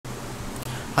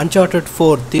Uncharted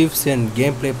 4 Thieves and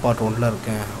gameplay part 1ல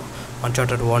இருக்கேன்.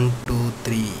 Uncharted 1 2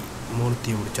 3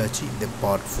 மூணுத்தையும் முடிச்சாச்சு. இது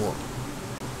part 4.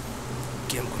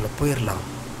 கேம்குள்ள போயிடலாம்.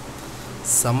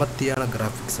 சமத்தியான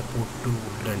கிராஃபிக்ஸை போட்டு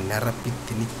உள்ள நிரப்பி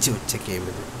திணிச்சு வச்ச கேம்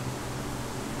இது.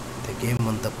 இந்த கேம்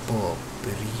வந்தப்போ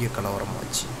பெரிய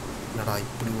கலவரமாச்சு. என்னடா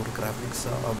இப்படி ஒரு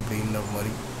கிராஃபிக்ஸா அப்படின்ற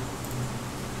மாதிரி.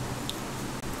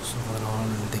 ஸோ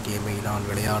அதனால் இந்த கேமை நான்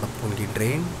விளையாட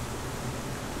போகின்றேன்.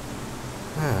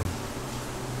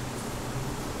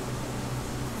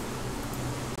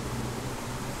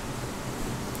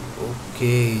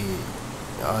 ஓகே,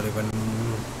 யார் இவன்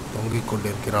தொங்கிக்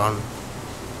கொண்டிருக்கிறான்?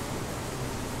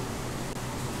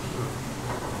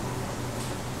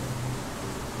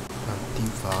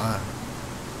 தீஃபா,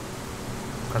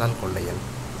 கடல் கொள்ளையன்.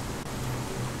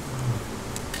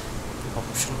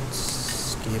 Options,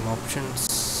 game options.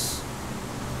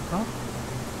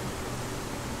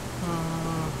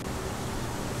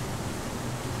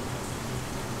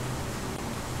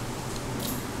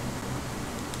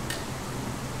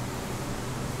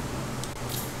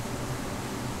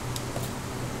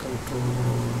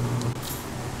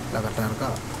 எல்லாம் கரெக்டாக இருக்கா?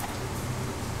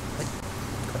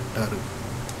 கரெக்டாக இருக்கு.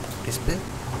 டிஸ்பிளே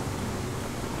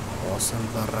வாசன்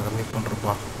பார் கம்மி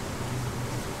பண்ணுறப்பா,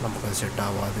 நமக்கு அது செட்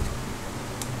ஆகாது.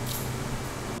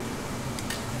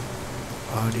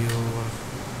 ஆடியோ,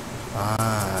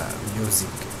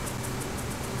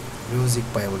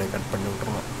 மியூசிக் பயவுடைய கட் பண்ணி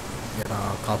விட்ருவோம். ஏன்னா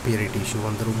காப்பிரைட் இஷ்யூ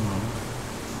வந்துடும்.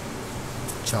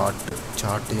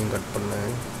 சார்ட்டையும் கட் பண்ணு.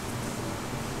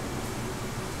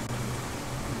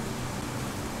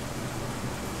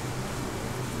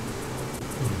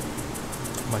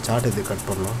 சார்ட் இது கட்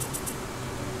பண்ணோம்.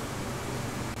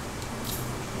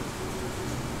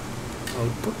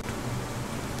 அவுட்புட்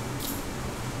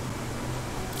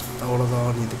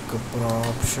அவ்வளோதான். இதுக்கப்புறம்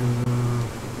ஆப்ஷன்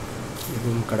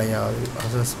எதுவும் கிடையாது.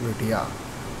 அசஸ்பிலிட்டியா?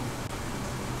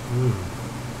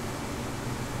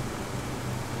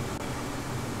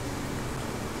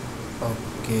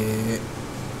 ஓகே,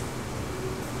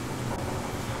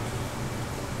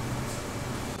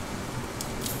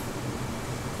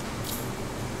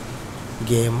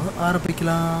 கேம்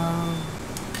ஆரம்பிக்கலாம்.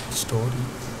 Story,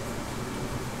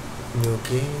 new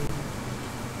game.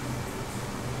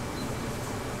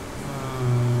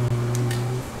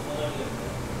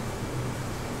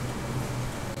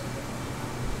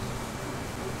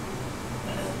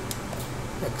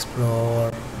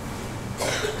 Explore,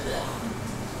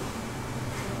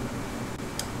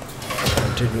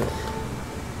 continue.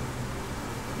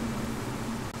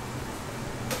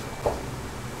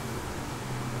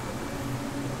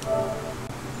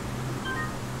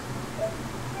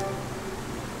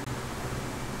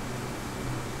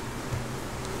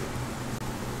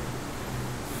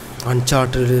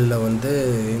 அன்சார்ட்டடில் வந்து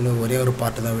இன்னும் ஒரே ஒரு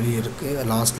பாட்டு தான் வெளியே இருக்குது,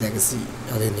 லாஸ்ட் லெகசி.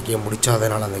 அது இந்த கேம் முடித்தா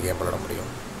அதனால் அந்த கேம் விளாட முடியும்.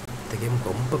 இந்த கேம்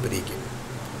ரொம்ப பெரிய கேம்.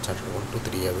 அன்சார்ட்டட் 1 2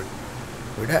 3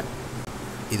 விட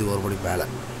இது ஒருபடி மேலே.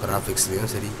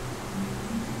 கிராஃபிக்ஸ்லேயும் சரி,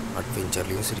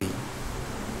 அட்வென்ச்சர்லேயும் சரி.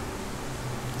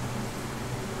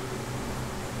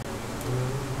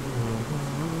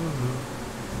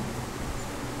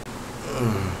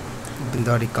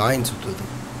 பிந்தாடி காயின் சுற்றுது,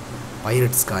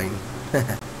 பைரட்ஸ் காயின்.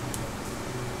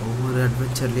 ஒவ்வொரு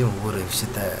அட்வென்ச்சர்லேயும் ஒவ்வொரு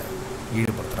விஷயத்தை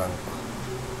ஈடுபடுத்துகிறாங்கப்பா.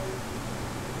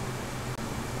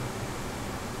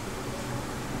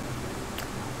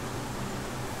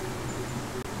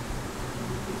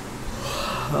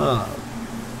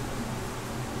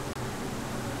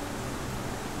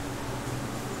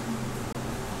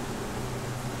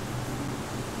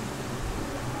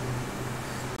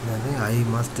 I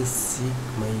must seek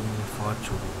my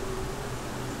fortune.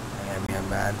 I am a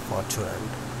man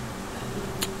fortunate.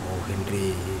 O Henry,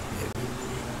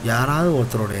 யாராவது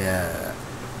ஒருத்தருடைய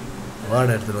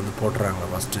வேர்டு எடுத்துகிட்டு வந்து போட்டுறாங்க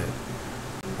ஃபஸ்ட்டு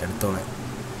எடுத்தோன்னே.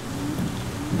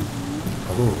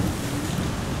 ஓ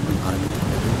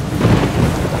ஆரம்பித்துள்ளது.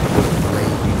 மழை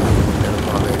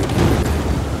நெருப்பாக இருக்கிறது.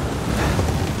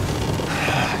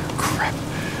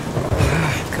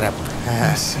 கிராப்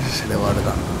இந்த வேர்டு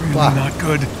தான்.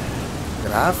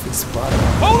 கிராஃபிக்ஸ் பாருங்க.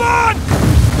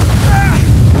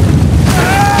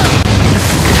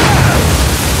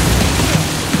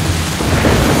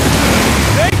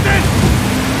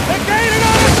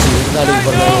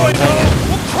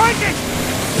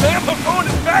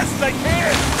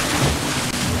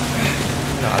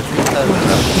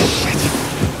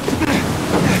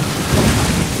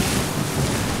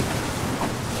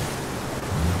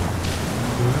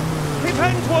 Keep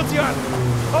heading towards the island.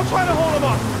 I'll try to hold him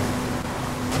off.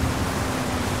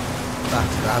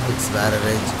 Graphics வேற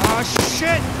range. Oh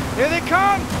shit! Here they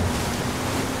come!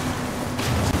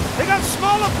 They got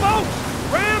smaller boats!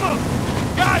 Ram them!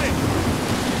 Got it!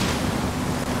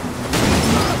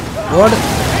 ஓடு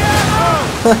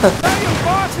Tell your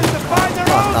bosses to find their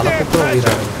own தலை damn குப்புற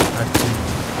treasure. உயிராடுங்க அடிச்சு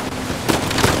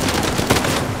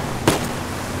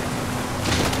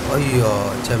ஐயோ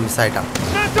சே miss ஆயிட்டான்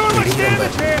Not doing much இடிக்கிறேன்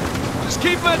damage பாரு. here. Just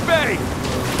keep them at bay.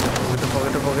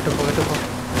 போகட்டு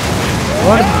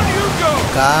ஓடு Down you go.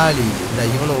 காலி இந்த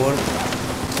இவனு ஓடு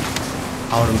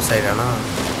அவனு மிஸ் ஆயிட்டானா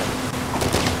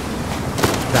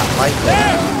வாய்ப்பு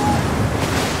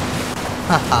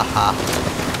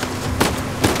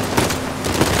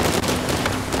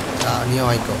நீயும்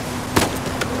வாங்கிக்கோ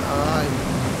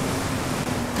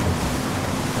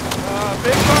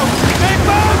Big boat. Big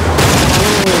boat.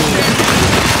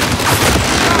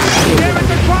 Damn it,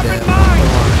 they're dropping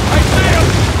mines. I see them.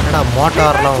 என்னடா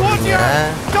மோட்டார்லாம் விடுறீங்க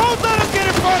Don't let them get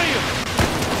in front of you.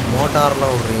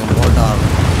 மோட்டார்லாம் விடுறீங்க மோட்டார்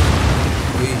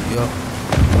ஐயோ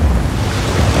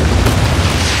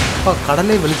அப்பா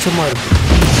கடலே வெளிச்சமாக இருக்கு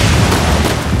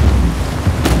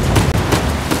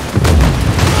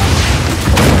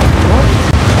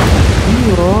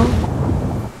ஐயோ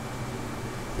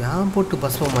ஏன் போட்டு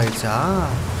பஸ்மம் ஆயிடுச்சா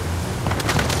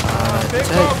Big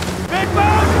boat. Big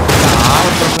boat.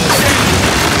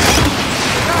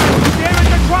 Damn it,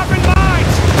 they're dropping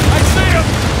mines. I see them.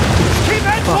 Keep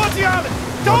heading towards the island.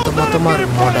 Don't let them get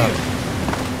in front of you.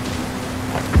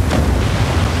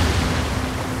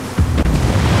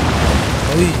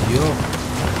 ஐயோ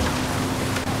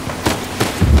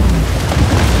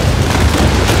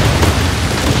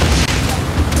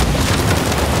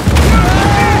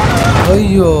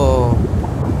ஐயோ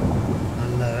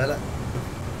நல்ல வேலை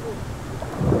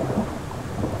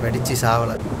வெடிச்சு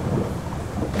சாவலை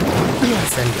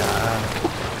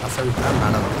அசல்டா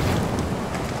மேலே வரும்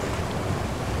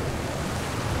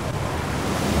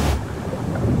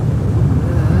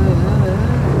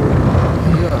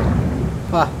ஐயோ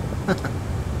பா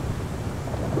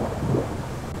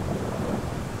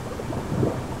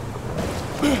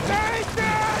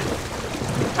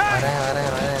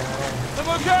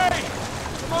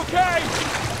I'm okay.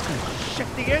 Shit,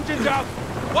 the engine's out.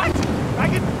 What? I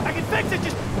can fix it.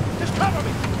 Just cover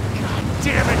me. God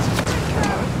damn it.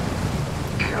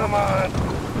 Come on.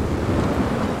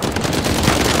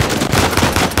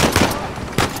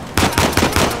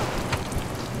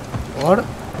 ஓடு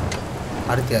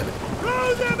அடுத்து யாரு Throw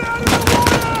them out of the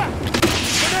water.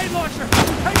 Grenade launcher.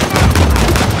 Take them out.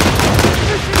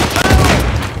 Mission failed.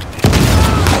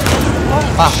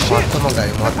 பா மொத்தமும்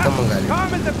காலி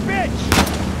Calm as a bitch.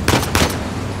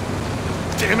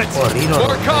 Damn it. O reload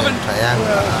More coming.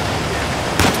 ட்ரையாங்கிளா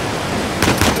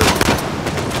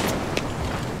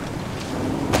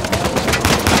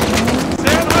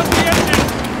Sail up the engine.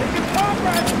 They can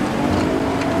compress.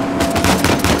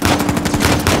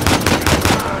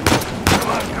 Come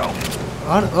on, go.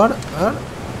 ஓடு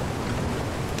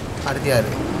அடுத்து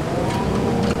யாரு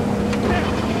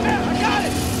I got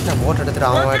it. Boat எடுத்துட்டு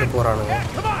அவன் வாங்கிட்டு போறானுங்க Yeah,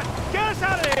 come on. Get us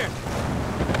out of here.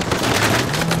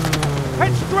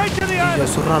 Head straight to the ஐயோ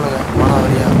island. சுடுறானுங்க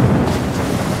மானாவரியா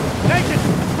Nathan,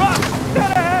 rock,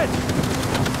 dead ahead.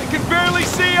 I can barely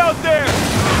see out there.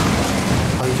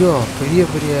 ஐயோ பெரிய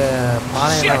பெரிய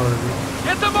பாறையெல்லாம் வருது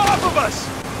Get them off of us.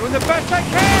 Doing the best I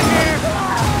can here.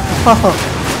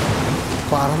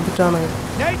 பறந்துட்டானுங்க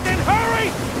Nathan, hurry.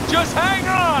 Just hang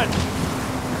on.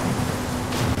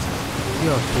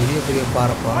 ஐயோ பெரிய பெரிய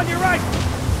பாறைப்பா On your right.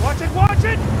 Watch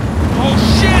it. Oh,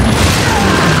 shit.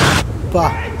 பா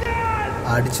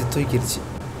அடிச்சு தூக்கிடுச்சு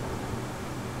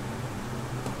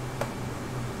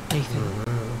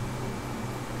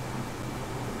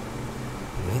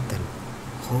Nathan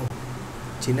ஓ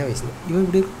சின்ன வயசுல இவன்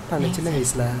இப்படி இருப்பானே சின்ன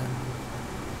வயசுல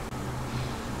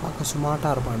பார்க்க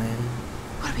ஸ்மார்ட்டாக இருப்பானே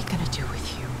What are we gonna do with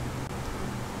you?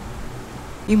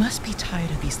 You must be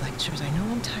tired of these lectures. I know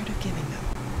I'm tired of giving them.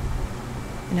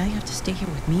 And now you have to stay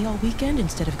here with me all weekend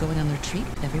instead of going on the retreat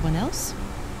with everyone else?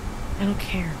 I don't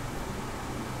care.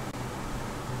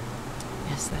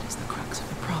 Yes, that is the crux of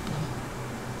the problem.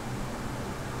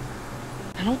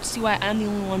 I don't see why I'm the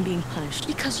only one being punished.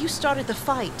 Because you started the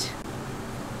fight.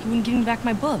 You wouldn't give me back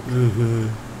my book.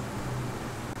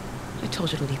 I told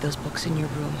you to leave those books in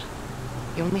your room.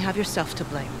 You only have yourself to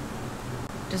blame.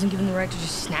 Doesn't give him the right to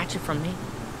just snatch it from me.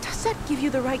 Does that give you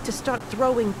the right to start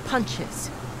throwing punches?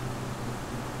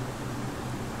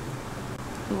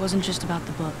 It wasn't just about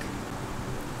the book.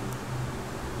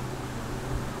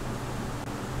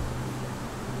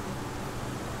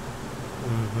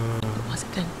 What was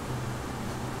it then?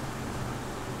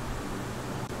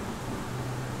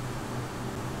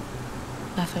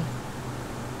 Nothing.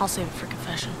 I'll save it for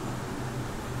confession.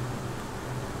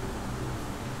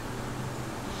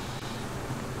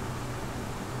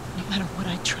 No matter what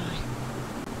I try,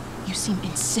 You seem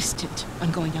insistent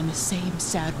on going down the same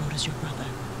sad road as your brother.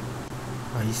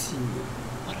 I see.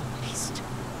 What a waste.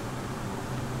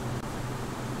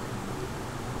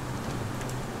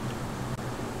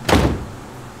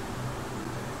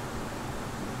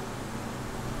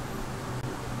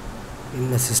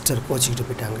 என்ன sister கோச்சிக்கிட்டு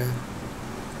போயிட்டாங்க.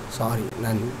 Sorry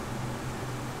நான்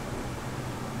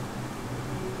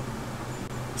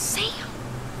Sam!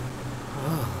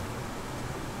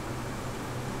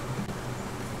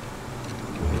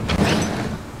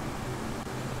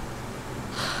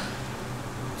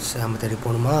 சாம தேடி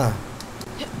போகணுமா?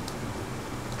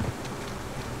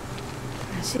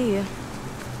 I see you.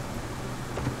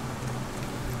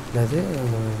 அது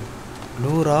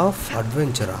லூர் of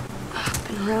அட்வென்ச்சரா? Up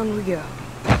and around we go.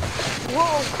 Whoa!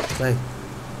 Right.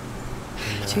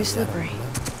 Too slippery.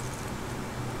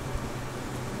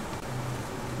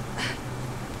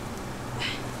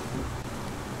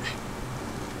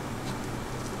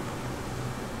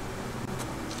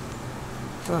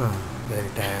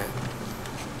 ஏறிட்டேன்.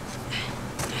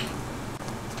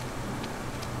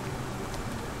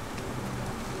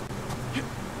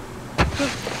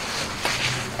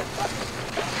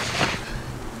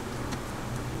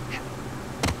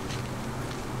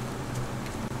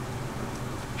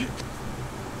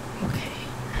 Okay,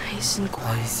 nice and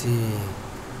quiet. I see.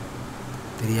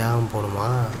 தெரியாம போணுமா?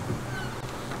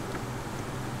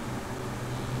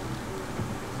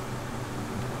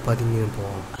 பதுங்கி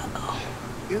போவோம்.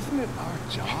 Isn't it our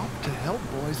job to help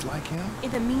boys like him?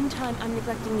 In the meantime, I'm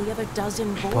neglecting the other dozen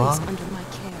boys under my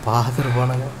care. பாத்துட்டு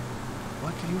போனாங்க.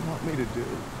 What do you want me to do?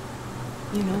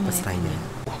 You know my Understand opinion.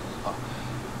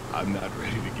 I'm not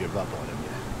ready to give up on him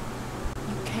yet.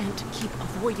 You can't keep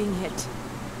avoiding it.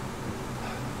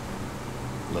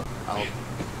 Look, I'll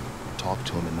talk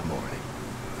to him in the morning.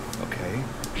 Okay?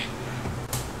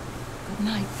 Good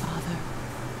night, Father.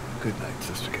 Good night,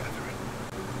 Sister Catherine.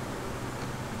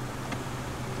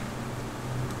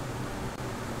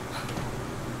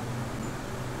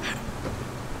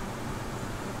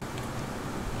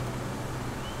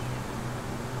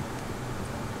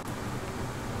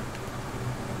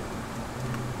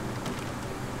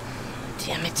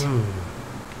 Damn it.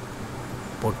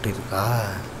 பொட்டு இருக்கா?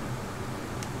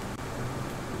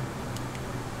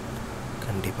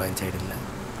 கண்டிப்பா இந்த side இல்லை.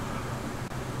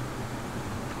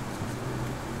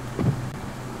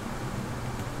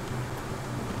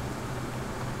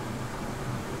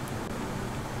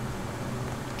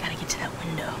 Gotta get to that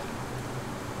window.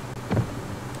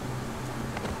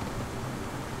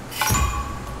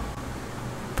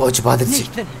 போச்சு பாத்துருச்சு.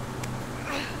 Nathan,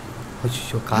 ஐயோ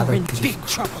you're காதை in big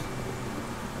trouble.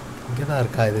 இங்கே தான்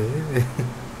இருக்கா இது?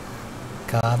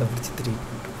 காதை பிடிச்சி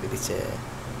திருப்பி பிடிச்சே.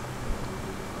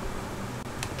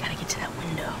 Gotta get to that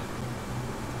window.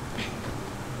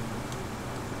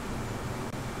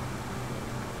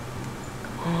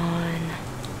 Come on.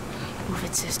 Move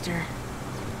it, sister.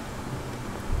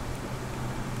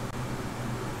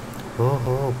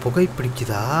 ஓஹோ புகை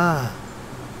பிடிக்குதா?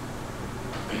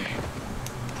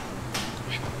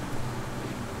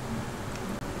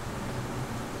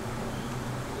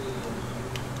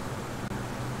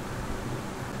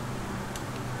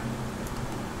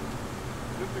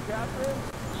 Sister Catherine?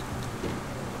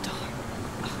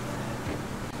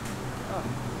 Oh,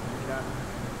 Catherine.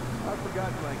 I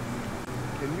forgot blanket.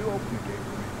 Can you open the gate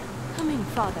for me? Coming,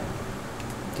 Father.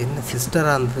 என்ன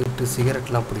சிஸ்டராக இருந்துட்டு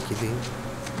சிகரெட்லாம் பிடிக்குது?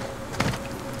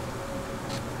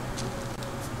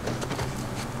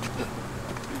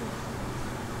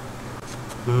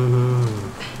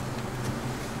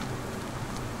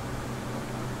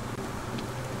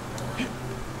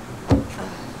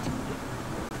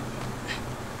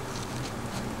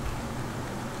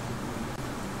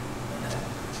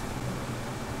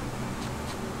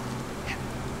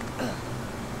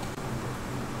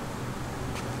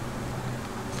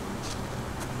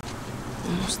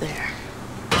 Almost there.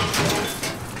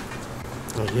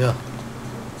 ஐயோ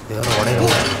இதோட உடையில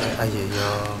ஐயோ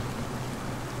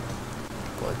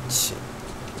போச்சு.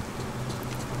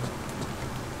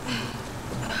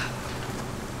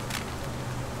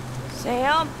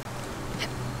 Sam?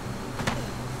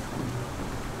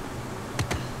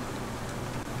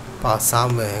 பா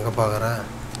சாமி எங்கே பார்க்குற?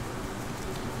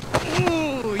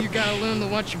 Ooh, you gotta learn to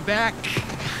watch your back.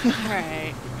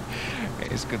 Alright. Hey,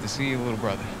 it's good to see you, little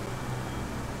brother.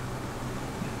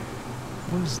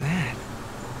 What was that?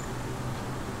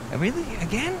 Really?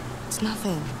 Again? It's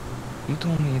nothing. You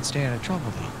told me you'd stay out of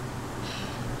trouble, though.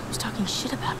 He was talking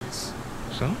shit about us.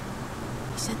 So?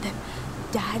 He said that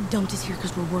Dad dumped us here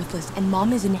because we're worthless, and Mom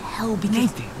is in hell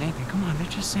because... Nathan, come on.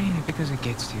 They're just saying it because it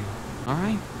gets to you.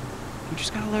 Alright? You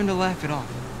just gotta learn to laugh it off.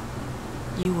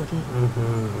 You wouldn't.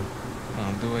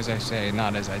 I'll do as I say,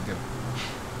 not as I do.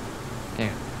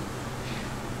 Yeah.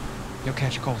 You'll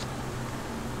catch a cold.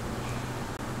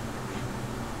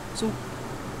 So,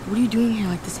 what are you doing here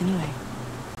like this anyway?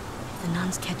 If the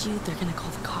nuns catch you, they're gonna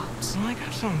call the cops. Well, I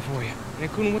got something for you. They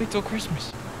couldn't wait till Christmas.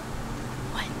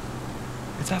 What?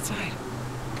 It's outside.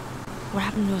 What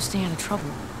happened to us staying out of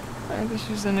trouble? This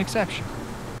is an exception.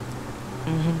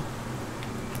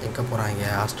 எங்கே போகிறாங்க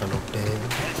hostel விட்டு?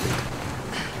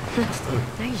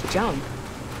 Nice jump.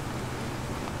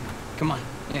 Come on.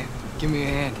 Yeah, give me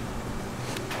a hand.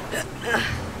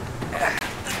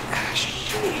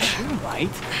 Sheesh, you're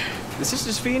right. The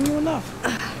sister's feeding you enough.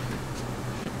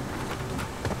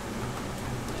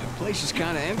 The place is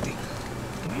kind of empty.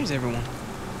 Where's everyone?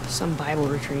 Some Bible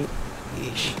retreat.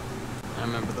 Yeesh. I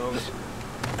remember those.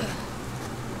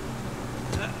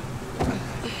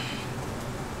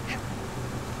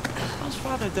 How's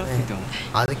Father Duffy doing?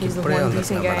 அதுக்கு He's the இப்படியே one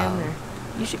decent guy in வந்துருக்கேன்.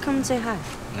 there. You should come and say hi.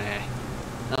 Nah,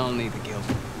 I don't need the guilt.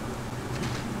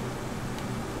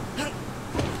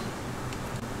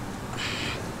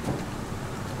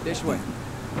 This way.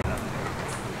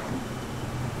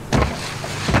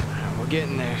 We're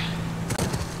getting there.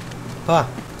 பா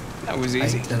That was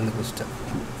easy. ஹைட்ல இருந்து குடிச்சிட்டேன்.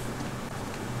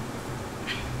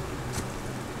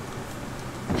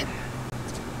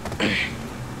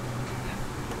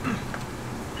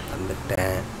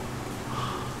 வந்துட்டேன்.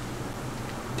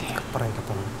 அப்புறம் எங்கே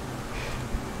போகணும்?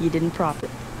 You didn't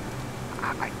profit.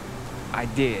 I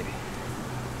did.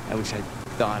 At least I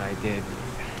thought I did.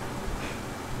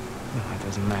 No, it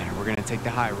doesn't matter. We're gonna take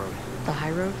the high road. The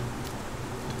high road?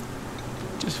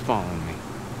 Just follow me.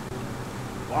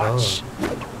 Watch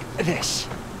this.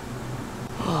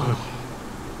 Oh.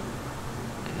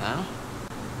 And now,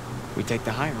 we take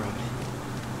the high road.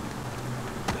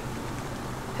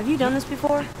 Have you done this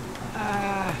before?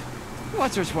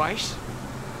 Once or twice.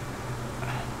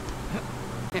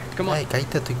 Here, come on. ஏய்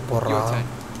கைத்தை தூக்கி Your போடுறா. turn.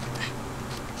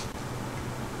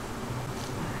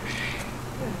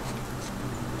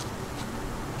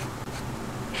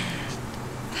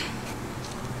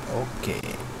 Okay.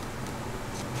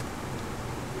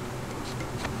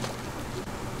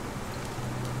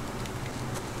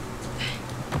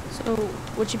 So,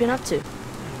 what you been up to?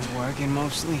 Working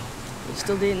mostly. You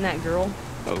still dating that girl?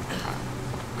 Oh,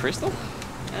 Crystal?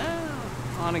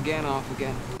 On again, off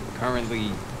again.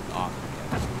 Currently off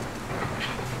again.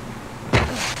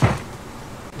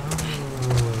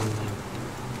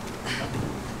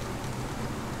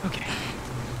 Okay.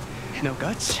 No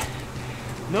guts.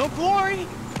 No glory.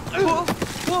 Whoa,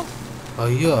 whoa.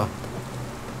 ஐயோ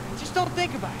Just don't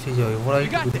think about it. ஐயோ இவ்வளோ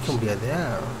You got குதிக்க this. முடியாது.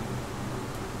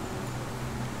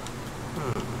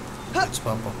 வச்சு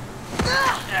பார்ப்போம்.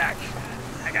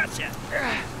 I got you.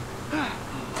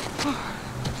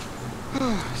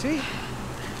 See?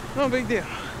 No big deal.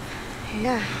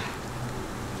 Yeah.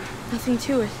 Nothing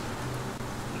to it.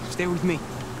 Stay with me.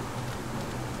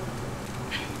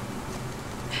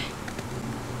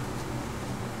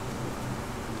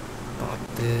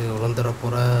 பார்த்து உழந்துட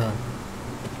போகிற.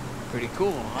 Pretty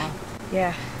cool, huh?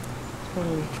 Yeah.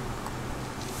 Totally.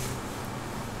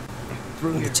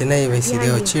 Through இந்த here. சின்ன வயசு இதை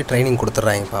வச்சு ட்ரைனிங்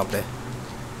கொடுத்துட்றாங்கப்பா அப்படியே.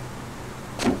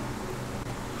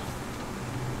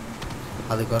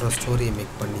 அதுக்கு வர ஸ்டோரியை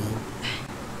மேக் பண்ணி.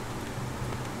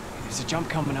 There's a jump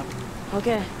coming up.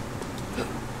 Okay.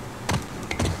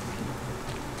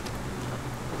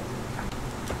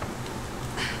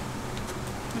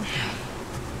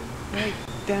 Right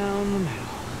down the middle.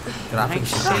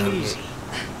 Graphics Nice and easy.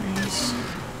 Nice.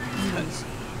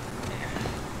 Easy.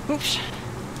 Oops.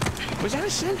 Was that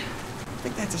a sin? I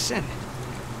think that's a sin.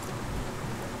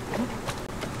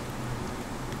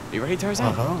 You ready, Tarzan?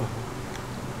 Aha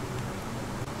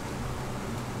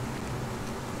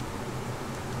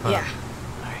Yeah.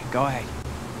 All right, go ahead.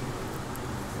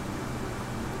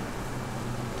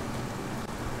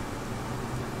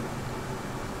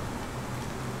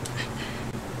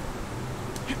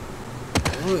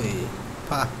 ஓய்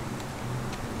பா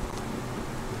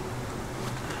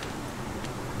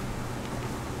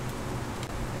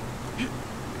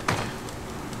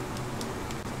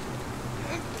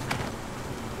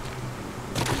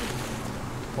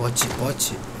போச்சு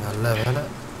போச்சு நல்ல வேலை.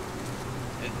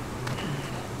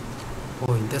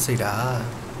 ஓ இந்த சைடா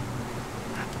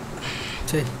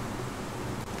சரி.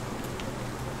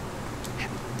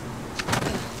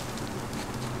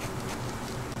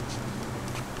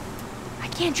 I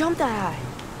can't jump that high.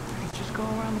 Just go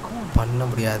around the corner. பண்ண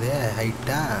முடியாதே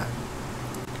ஹைட்டா.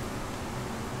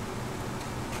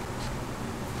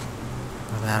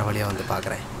 வேற வழியா வந்து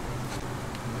பார்க்குறேன்.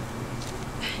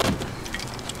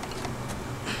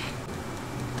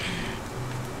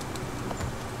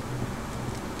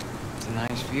 a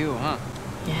nice view, huh?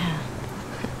 Yeah.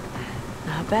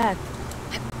 Not bad.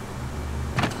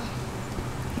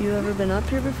 You ever been up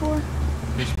here before?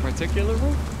 This particular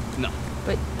roof? No.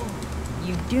 But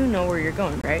you do know where you're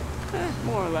going, right?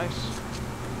 More or less.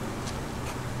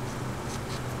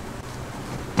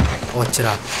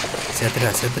 ஓச்சுடா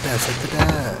செத்துட்டேன்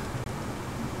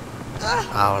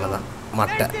அவ்வளோதான்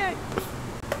மட்டை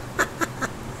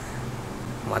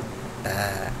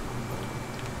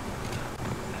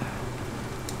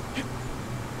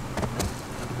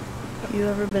You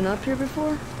ever been up here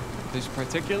before? This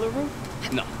particular roof?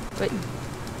 No. But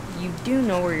you do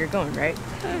know where you're going, right?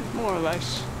 More or less.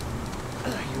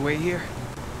 You wait here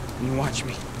and you watch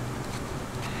me.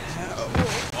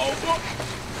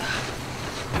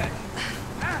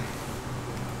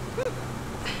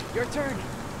 Your turn.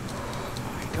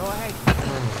 All right, go ahead.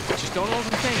 Just don't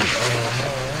overthink it.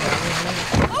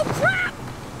 Oh crap!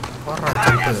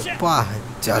 பா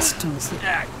just miss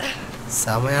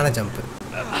செமையான jump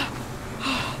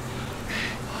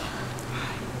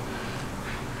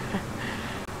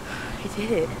I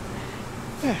did it.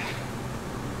 Yeah.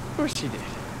 Of course you did.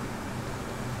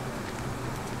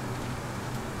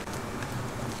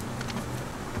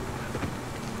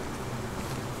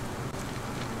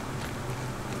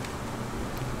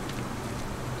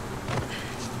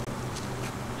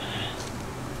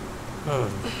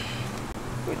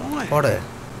 What?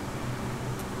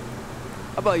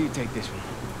 How about you take this one?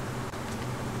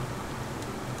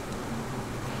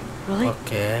 Really?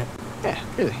 Okay. Yeah,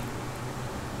 really.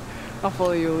 I'll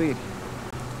follow your lead.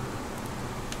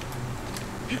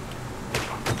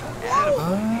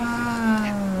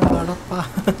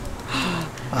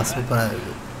 சூப்பராக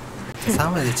இருக்குது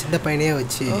சாமி இது சின்ன பையனையே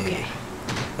வச்சு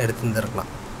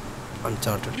எடுத்துருந்துருக்கலாம்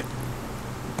Uncharted.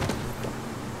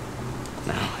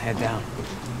 Now, head down.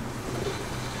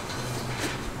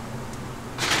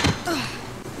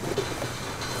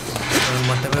 அது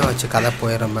மட்டுமே வச்சு கதை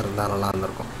போயிடுற மாதிரி இருந்தால் நல்லா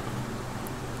இருந்திருக்கும்.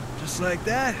 Just like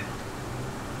that.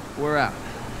 We're out.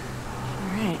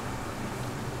 Alright.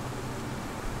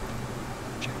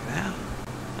 Check it out.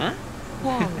 Huh?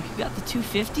 Whoa, you got the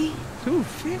 250?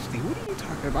 250? What are you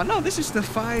talking about? No, this is the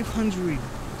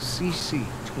 500cc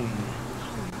twin. No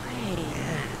way.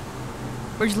 Yeah.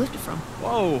 Where'd you lift it from?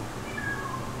 Whoa.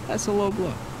 That's a low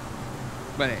blow.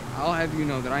 But hey, I'll have you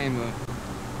know that I am a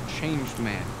changed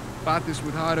man. Bought this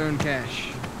with hard-earned cash.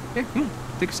 Here, come on,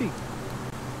 take a seat.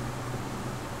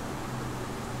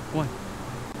 What?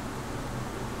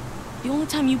 The only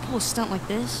time you pull a stunt like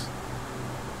this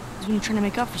is when you're trying to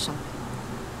make up for something.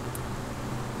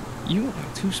 You are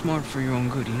too smart for your own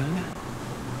good, you know that?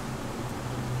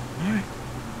 Alright.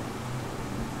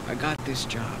 I got this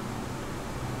job.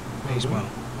 Pays well.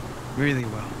 Really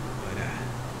well. But, I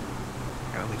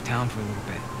gotta leave town for a little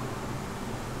bit.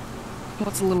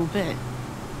 What's a little bit?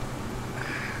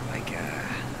 Like, a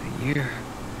year.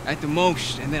 At the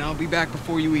most, and then I'll be back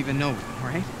before you even know it,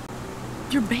 alright?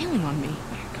 You're bailing on me.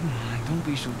 Hey, come on, don't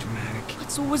be so dramatic. What,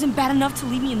 so it wasn't bad enough to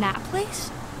leave me in that place?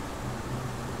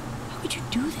 How could you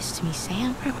do this to me, Sam?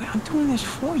 Wait, I'm doing this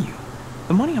for you.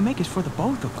 The money I make is for the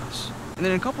both of us. And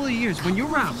then in a couple of years, when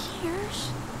you're out... Years?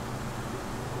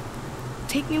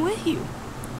 Take me with you.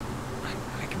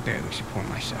 I can barely support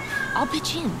myself. I'll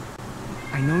pitch in.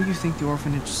 I know you think the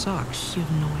orphanage sucks. You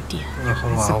have no idea.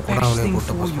 It's the best thing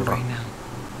for you right now.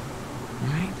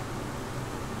 Alright?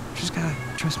 Just gotta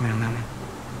trust me on that one.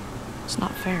 It's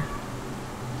not fair.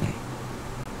 Hey,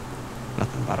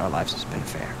 nothing about our lives has been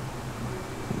fair.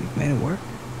 We've made it work.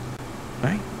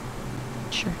 Right?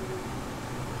 Sure.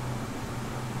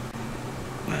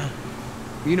 Well,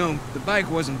 you know, the bike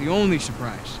wasn't the only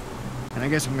surprise. And I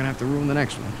guess I'm gonna have to ruin the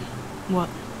next one. What?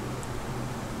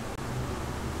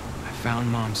 I found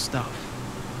Mom's stuff.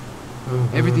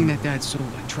 Everything that Dad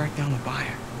sold, I tracked down the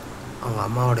buyer. அவங்க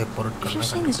அம்மாவுடைய If you're பொருட்கள்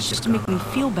saying this just to make me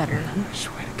feel better, I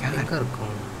swear to God. எங்கே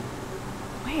இருக்கும்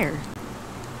where?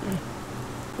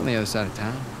 On the other side of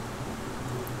town.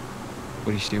 What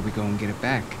do you say we go and get it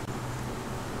back?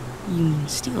 You mean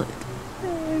steal it?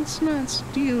 It's not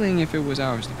stealing if it was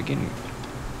ours to begin with.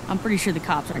 I'm pretty sure the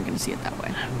cops aren't going to see it that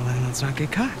way. Well, then let's not get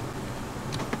caught.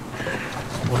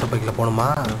 Motor பைக்கில் போகணுமா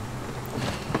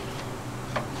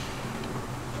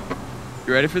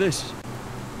You ready for this?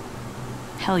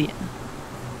 Hell yeah.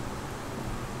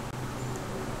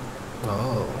 O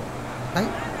high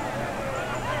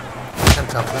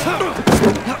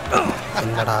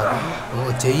என்னடா ஓ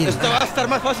jail Esto va a estar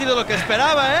más fácil de lo que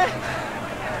esperaba, ¿eh?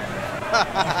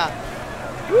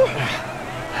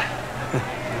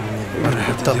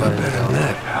 குத்த பாருங்க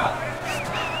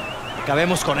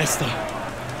Acabemos con esto.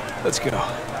 Let's go.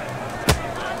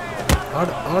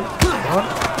 ஆடு ஆடு ஆடு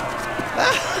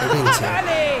 ¿Qué pinche?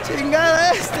 Chingada,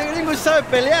 este gringo sabe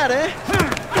pelear, ¿eh?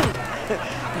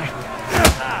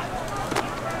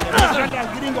 Demuéstrale al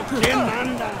gringo quién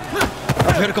manda.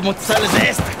 A ver cómo te sales de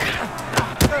esta, cara.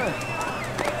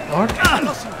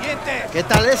 Lo siguiente. ¿Qué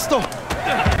tal esto?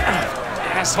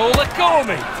 Asshole, let go of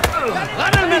me.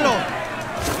 ¡Gánamelo!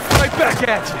 Right back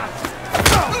at you.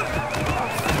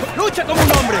 ¡Lucha como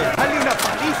un hombre! Dale una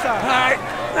paliza. All right.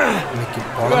 இன்னைக்கு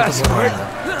பொழந்து போடுறாங்க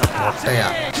மொட்டையா.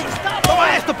 ¡Toma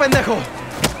esto, pendejo!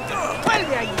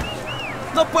 Vuelve ahí.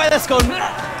 ¡No puedes con...!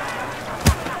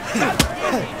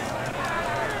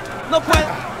 ¡No puedes!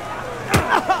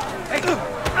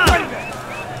 Vuelve.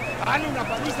 Dale una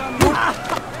paliza.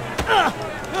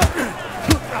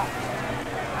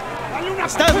 Dale una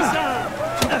paliza.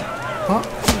 ¿Ah?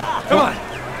 Come on.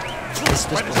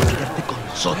 Esto es por meterte con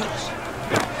nosotros.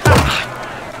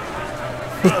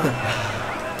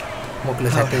 Como que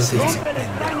le saquen sí.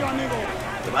 Daño, amigo.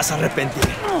 Te vas a arrepentir.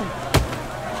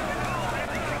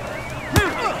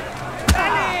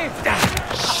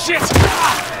 Shit.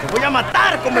 ¡Te voy a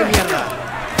matar, come mierda!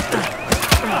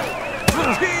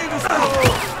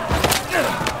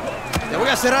 Te voy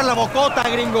a cerrar la bocota,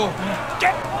 gringo.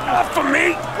 Get off of me.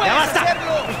 ¡Ya basta!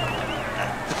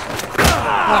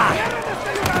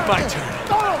 My turn.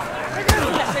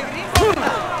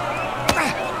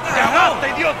 ¡Ya basta,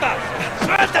 idiota!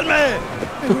 ¡Suéltame!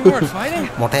 We weren't fighting,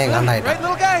 மொட்டையை காண்டாயிட்டான். right,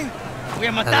 little guy? Te voy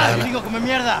a matar, gringo, come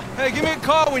mierda. Hey, give me a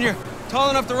call when you're tall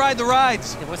enough to ride the rides.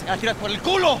 Te voy a sacar a tirar por el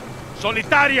culo.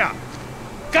 ¡Solitaria!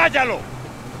 ¡Cállalo!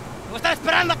 ¡Me estás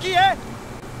esperando aquí, eh!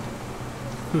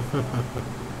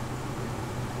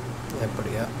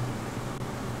 எப்படியா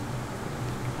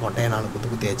மொட்டையை 4 குத்து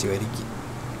குத்தியாச்சு வரிக்கு.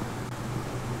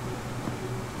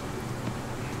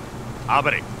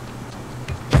 Abre.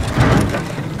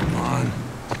 Come on.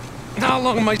 How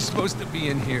long am I supposed to be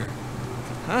in here?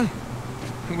 Huh?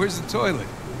 Where's the toilet?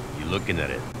 You looking at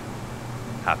it?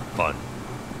 Have fun.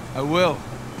 I will.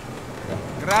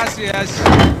 Gracias.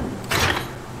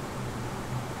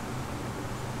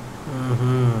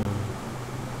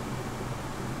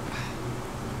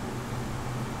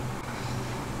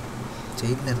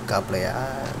 ஜெயிலில் இருக்காப்லையா?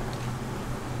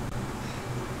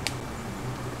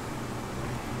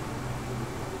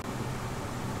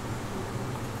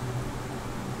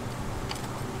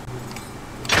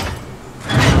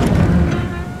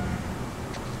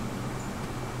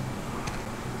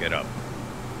 Get up.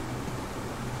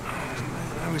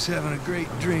 I was having a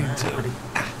great dream, too.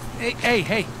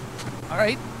 Hey. All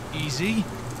right, easy.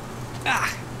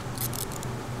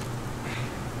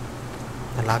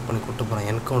 Lock பண்ணி கூப்பிட்டு போகிறேன்.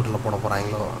 என்கவுண்டரில் போட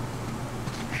போகிறாங்களோ?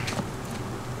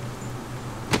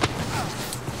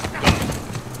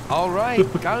 All right,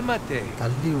 cálmate.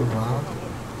 தள்ளி விடுறான்.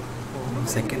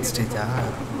 Second ஸ்டேஜா?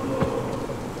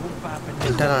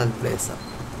 Internal பிளேஸா?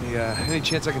 Hey, any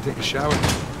chance I can take a shower?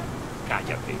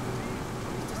 Cállate.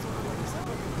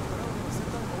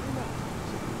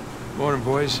 Morning,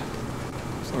 boys.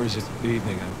 Or is it the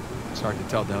evening? It's hard to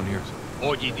tell down here.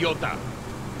 Oye, idiota.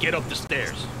 Get up the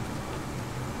stairs.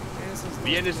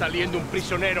 Viene saliendo un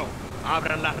prisionero.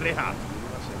 Abran las rejas.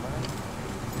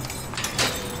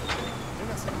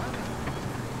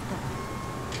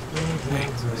 Hey,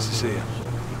 nice to see you.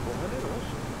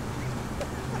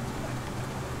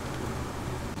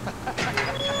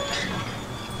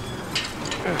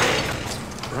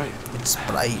 Right. It's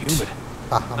bright. Humid.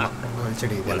 ஆமாம்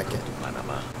வெளிச்சடிக்குது எனக்கு.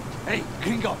 Hey,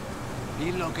 gringo. Vi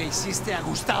lo que hiciste a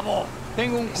Gustavo.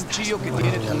 Tengo un cuchillo que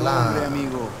tiene tu எல்லாம் nombre,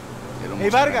 amigo. Hey,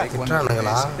 Vargas,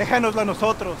 திட்டுறானுங்களா? déjanoslo a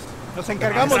nosotros. Nos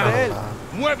encargamos de él.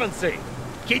 Muévanse.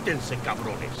 Quítense,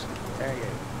 cabrones.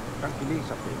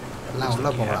 Tranquilízate. எல்லாம் உள்ள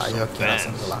போங்களா? அயோக்கிய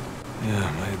ராசங்களா? Yeah,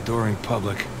 my adoring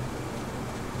public.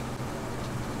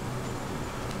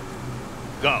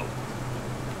 Go.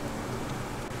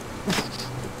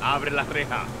 Abre la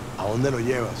reja. ¿A dónde lo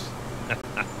llevas?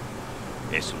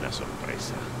 Es una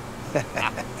sorpresa.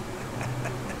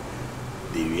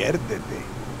 Diviértete.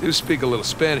 Do speak a little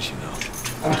Spanish, you know.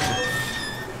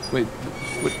 Wait,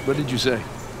 what did you say?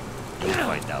 You'll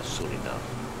find out soon enough.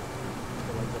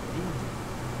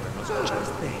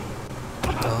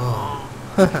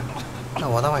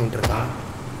 நான் உத வாங்கிட்டு இருக்கான்.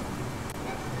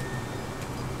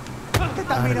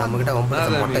 நம்மகிட்ட ஒன்பது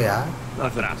மொட்டையா?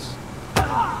 Atrás.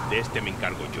 De este me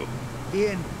encargo yo.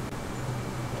 Bien.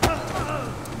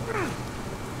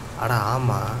 அட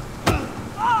ஆமா.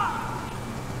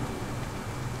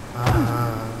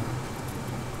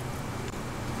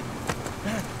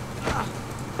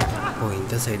 ஓ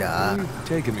இந்த சைடா?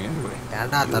 Taking me anyway.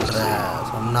 ஏன்டா தள்ளுற?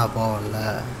 சொன்னா போவல்ல.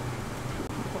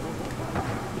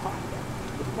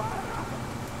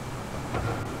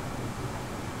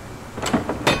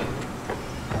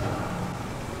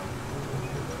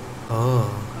 Oh,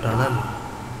 tunnel.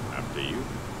 After you.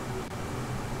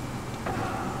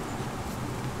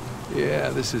 Yeah,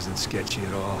 this isn't sketchy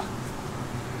at all.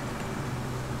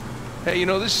 Hey, you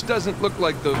know, this doesn't look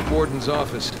like the warden's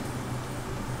office.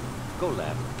 Go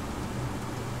left.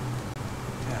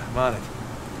 Yeah, I'm on it.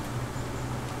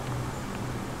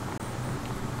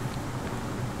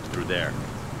 Through there.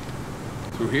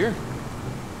 Through here?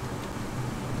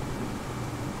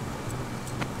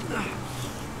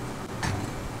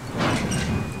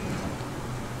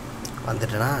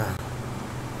 வந்துட்டேனா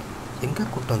எங்க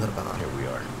கூட்டு வந்திருக்கான்? Here we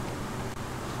are.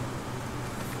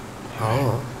 ஓ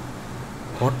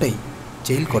கோட்டை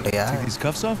jail கோட்டையா? Take these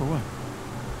cuffs off or what?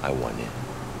 I want in.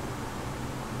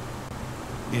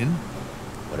 In?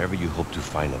 Whatever you hope to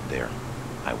find up there,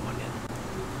 I want in.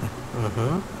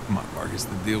 Come on, Vargas.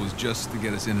 The deal was just to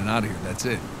get us in and out of here. That's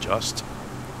it. Just?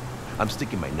 I'm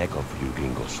sticking my neck out for you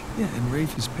gringos. Yeah, and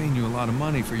Rafe is paying you a lot of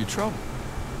money for your trouble.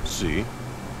 See?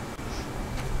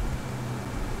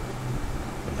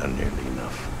 But not nearly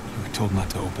enough. You were told not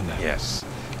to open that. Yes.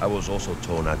 I was also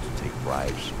told not to take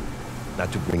bribes, not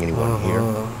to bring anyone here,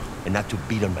 and not to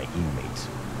beat on my inmates.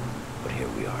 But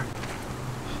here we are.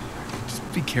 Just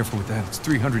be careful with that. It's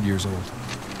 300 years old.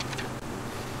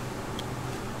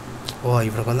 ஓ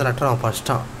இவனுக்கு வந்து letter அவன்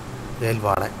படிச்சிட்டான் jail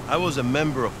வாடை. I was a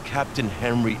member of Captain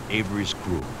Henry Avery's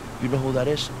crew. You know who that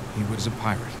is? He was a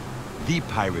pirate. The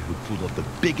pirate who pulled off the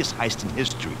biggest heist in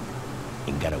history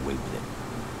and got away with it.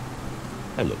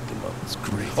 I looked him up. It's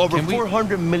great. Over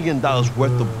 $400 million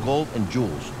worth of gold and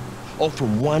jewels, all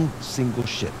from one single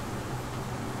ship.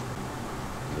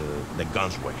 The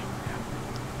Gunsway.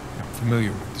 I'm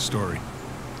familiar with the story.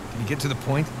 Can you get to the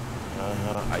point?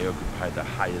 I occupied the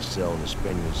highest cell in the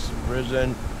Spanish prison.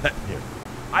 Here.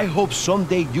 I hope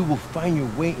someday you will find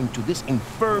your way into this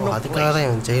infernal place,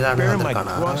 bear my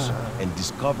cross, and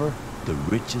discover the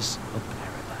riches of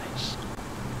paradise.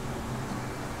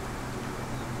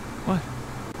 What?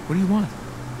 What do you want?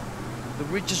 The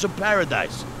riches of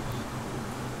paradise.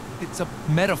 It's a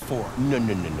metaphor. No.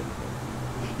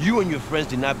 You and your friends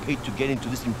did not pay to get into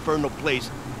this infernal place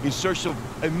in search of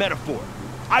a metaphor.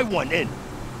 I want in.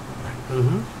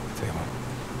 Tell you what,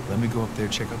 let me go up there,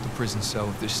 check out the prison cell.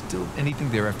 If there's still anything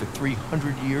there after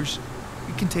 300 years,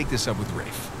 we can take this up with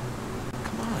Rafe.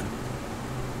 Come on.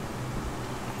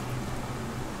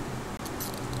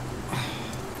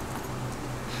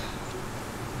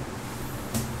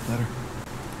 Letter.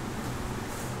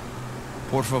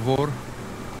 Por favor.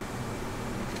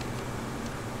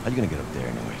 How you gonna get up there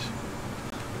anyways?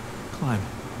 Climb.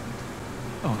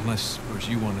 Oh, unless, of course,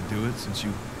 you want to do it, since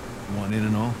you want in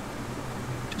and all.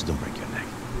 Just don't break your neck.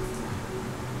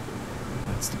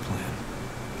 That's the plan.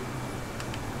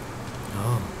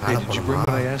 Oh, Hey, did you bring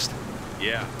what I asked?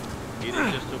 Yeah. It is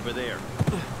just over there.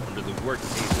 Under the work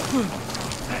table.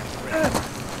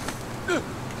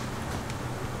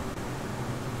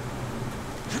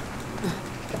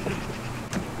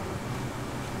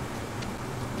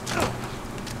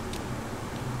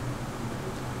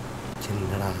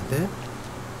 என்னடா இது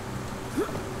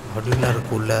அடியில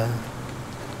இருக்குள்ள?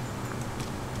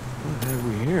 What have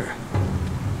we here?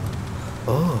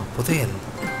 ஓ புதையல்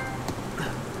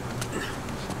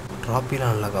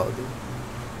ட்ராப்பிலாம் அழகாகுது.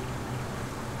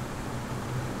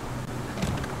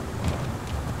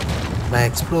 நான்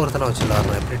explore தானே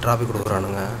வச்சுருந்தேன், எப்படி traffic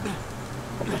கொடுக்குறானுங்க?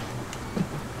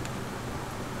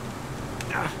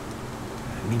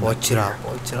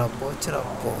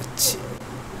 போச்சு.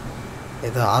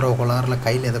 ஏதோ ஆர்வ கோளாறில்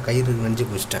கையில் ஏதோ கயிறு நெஞ்சு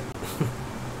குடிச்சிட்டேன்.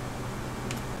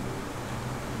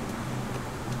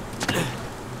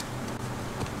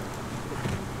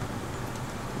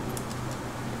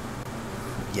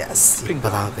 எஸ்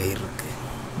இப்போதான் கயிறு இருக்கு.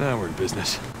 Now we're in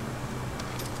business.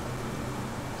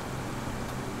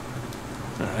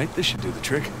 All right, this should do the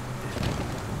trick.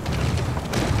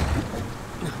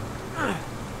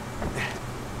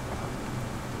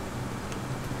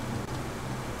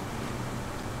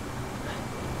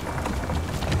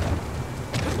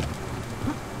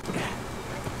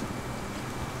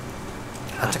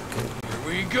 Here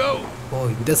we go. ஓ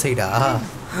இந்த சைடா?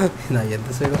 நான் எந்த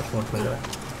சைடும் போட்டுக்கிறேன்.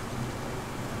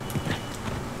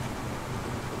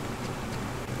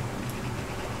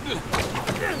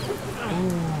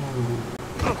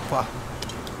 அப்பா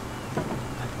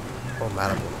ஓ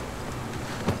மேலே போகணும்.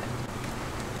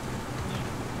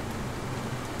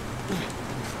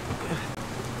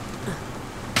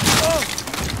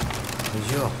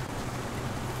 ஐயோ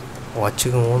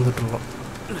வச்சுக்க ஓந்துட்டு இருக்கோம்.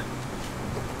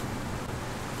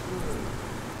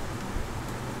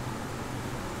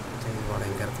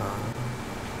 எங்கே இருக்கான்?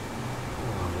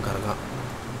 அங்கே இருக்கான்.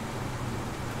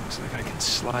 Looks like I can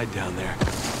slide down there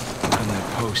on that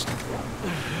post.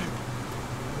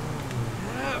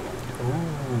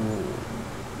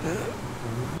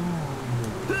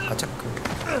 Achak.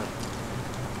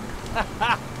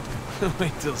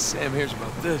 Wait till Sam hears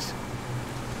about this.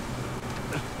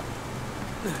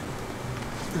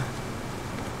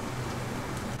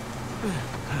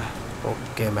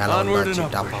 Okay, மேல வந்தாச்சு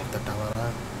டாப் ஆஃப் த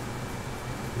டவர்.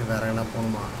 இது வேற என்ன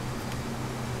போணுமா?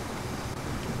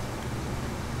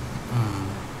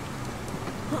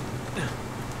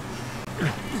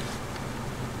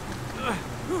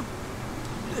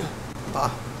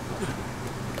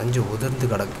 அஞ்சு உதிர்ந்து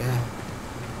கிடக்கு.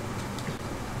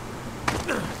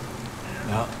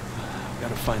 Well,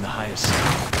 gotta find the highest.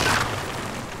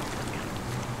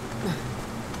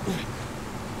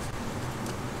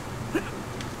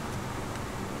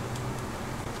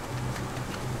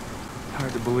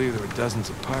 Hard to believe there were dozens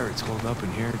of pirates holed up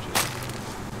in here, just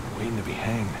waiting to be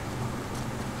hanged.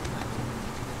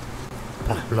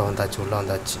 உள்ள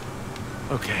வந்தாச்சு.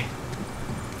 Okay,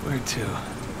 where to?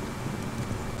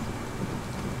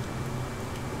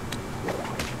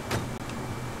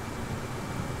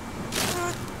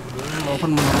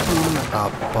 Open mana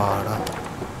apaada.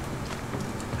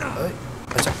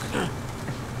 Achak.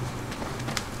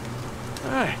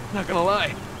 Alright, not gonna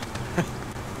lie.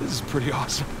 This is pretty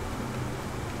awesome.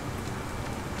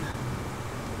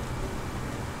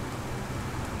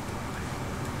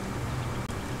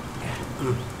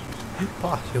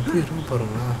 எப்படி இருக்கு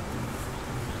பாருங்க.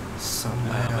 Oh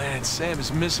man, Sam is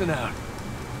missing out.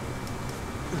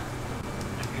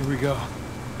 Here we go.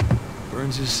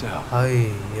 Burns his cell.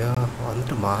 ஐயா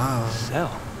வந்துட்டுமா?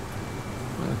 Cell?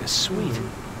 Like a suite.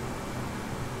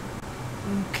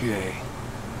 Okay.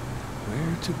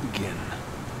 Where to begin?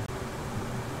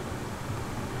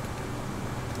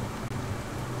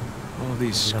 All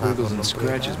these squiggles and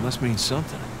scratches must mean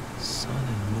something. Sun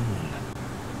and moon.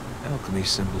 Alchemy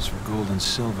symbols for gold and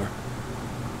silver.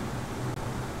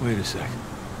 Wait a sec.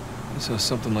 I saw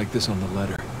something like this on the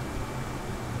letter.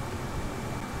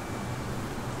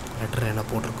 Letter என்ன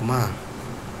போட்டுருக்குமா?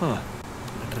 Huh.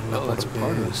 Letter என்ன Well, that's போட்டுருக்கு?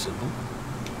 part of the symbol.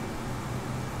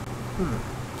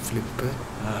 Flip.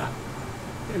 Ah,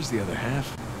 there's the other half.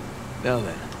 Now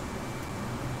then.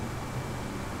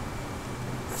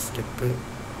 Step.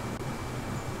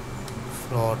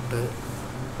 Float.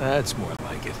 That's more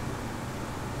like it.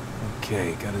 Okay,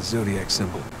 got a zodiac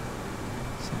symbol.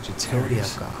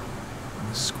 Sagittarius. Zodiac. And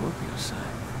the Scorpio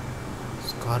sign.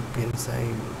 Scorpion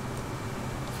sign.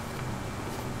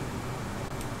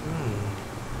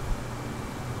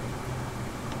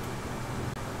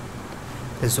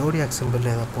 The zodiac symbol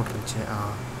ஏதா போட்டுருந்துச்சு.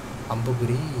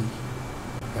 அம்புகுறி.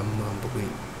 அம்புகுறி.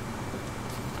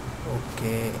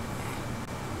 Okay.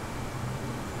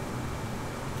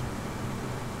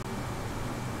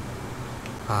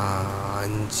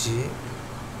 அஞ்சு.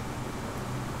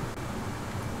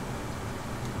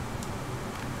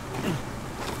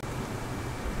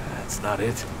 That's not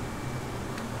it.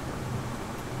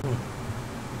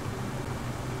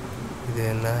 இது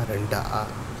என்ன? ரெண்டா?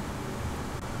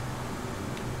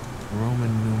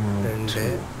 Roman numeral ரெண்டு.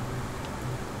 2.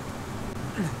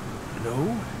 No?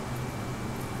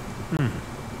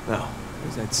 Now,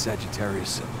 there's that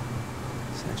Sagittarius symbol.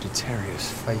 Sagittarius.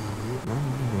 5.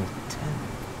 Roman numeral 10.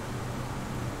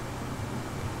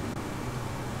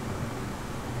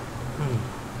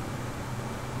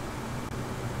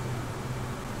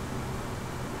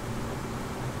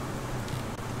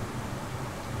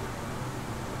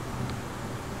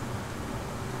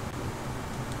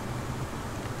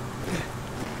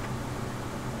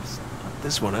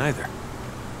 This one either.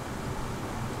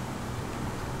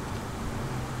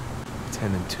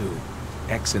 10 and 2.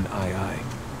 X and II.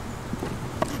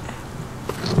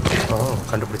 Oh,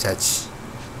 கண்டுபிடிச்சாச்சு.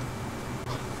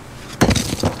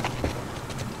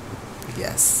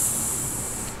 Yes.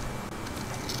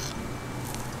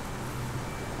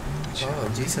 Oh,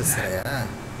 Jesus. Yeah.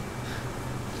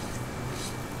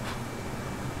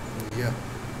 Yeah.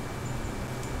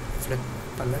 Flip.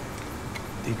 Palette.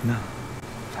 Digna.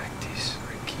 Factis.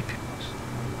 Recipimus.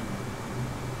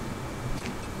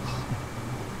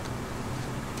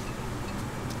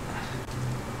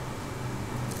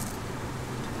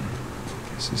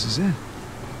 Guess this is it.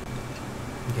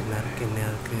 என்ன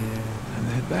இருக்கு? And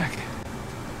head back.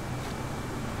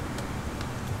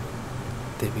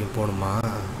 திருப்பி போணுமா?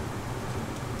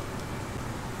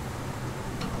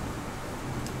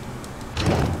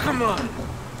 Come on.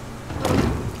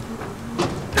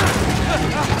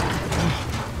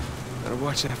 Better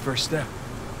watch that first step.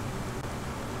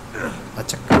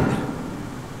 Achak.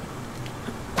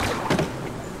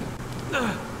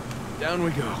 Down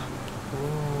we go.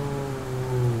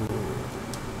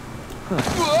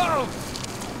 Whoa.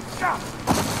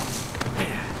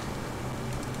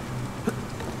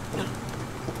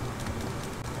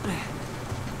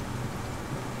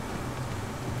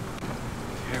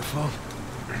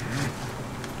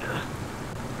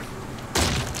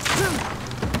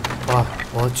 வா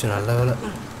போச்சு நல்ல வேலை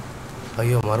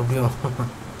ஐயோ மறுபடியும்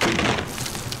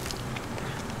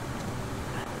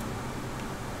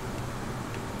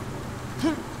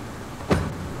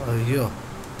ஐயோ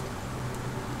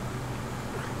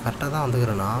கரெக்டாக தான்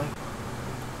வந்துக்கிறேண்ணா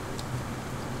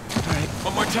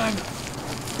One more time.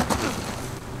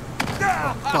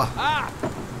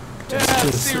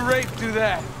 See Rafe do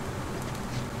that.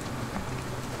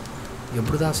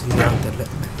 எப்படி தான் செஞ்சான்னு தெரியல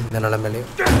இந்த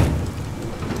நிலைமையிலையும்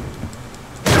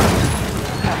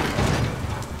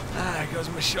There goes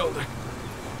my shoulder.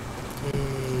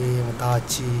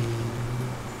 மத்தாச்சி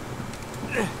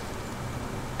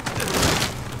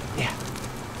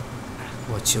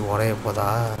போச்சு உடைய போதா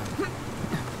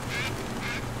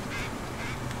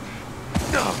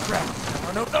Oh crap.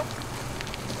 No.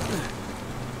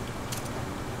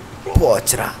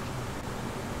 போச்சுடா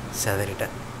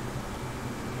செதறிட்டேன்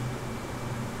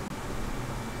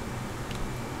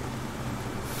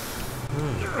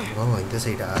ஓ இந்த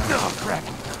சைடா Oh crap.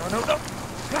 No.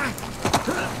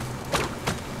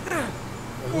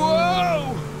 Whoa!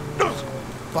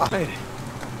 வா Made it.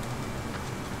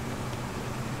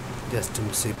 ஜஸ்ட்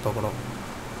மிஸ் இப்போ கூட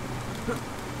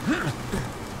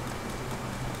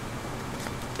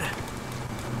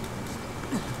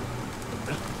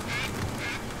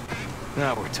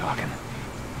Now we're talking.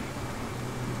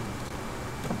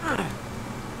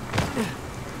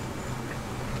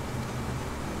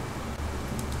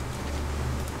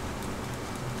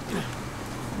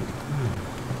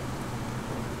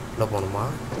 உள்ள போகணுமா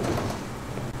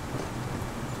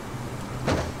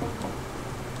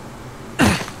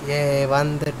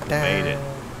வந்துட்டேன் Made it.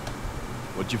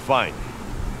 What'd you find?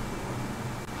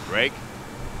 Drake?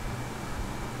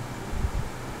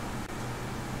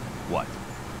 What?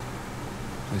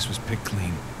 Place was picked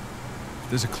clean. If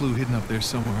there's a clue hidden up there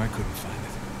somewhere, I couldn't find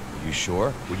it. Are you sure?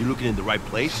 Were you looking in the right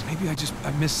place? Maybe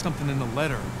I missed something in the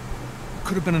letter.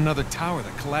 Could have been another tower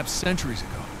that collapsed centuries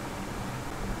ago.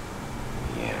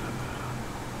 Yeah.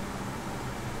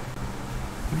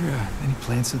 Any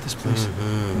plans to this place? You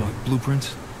know, like blueprints?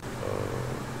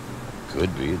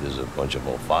 Could be. There's a bunch of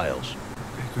old files.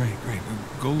 Okay, great.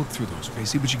 Go look through those, okay?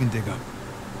 See what you can dig up.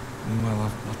 Meanwhile,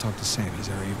 I'll talk to Sam. He's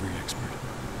our Avery expert.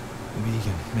 Maybe he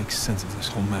can make sense of this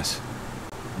whole mess.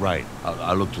 Right.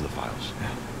 I'll look through the files.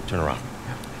 Yeah. Turn around.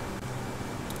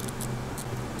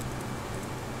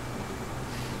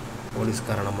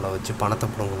 போலீஸ்காரன் நம்மளை வச்சு பணத்தை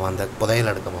பிடுங்குவான் அந்த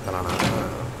புதையல் எடுக்க மக்களானா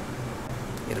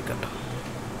இருக்கட்டும்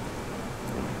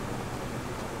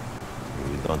When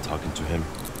you're done talking to him,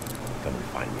 come and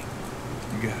find me.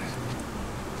 You got it.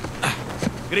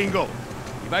 Gringo,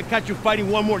 if I catch you fighting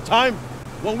one more time,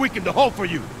 1 week in the hole for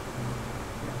you.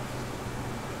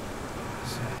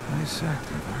 Nice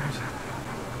acting, boys.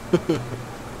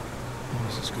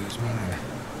 Almost as good as mine.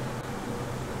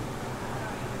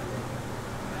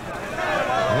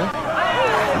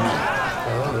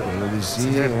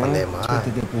 பந்தயமா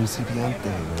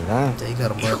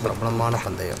ஜெயிக்க ரொம்ப பிரபலமான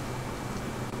பந்தயம்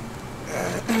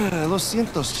Lo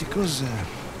siento, chicos.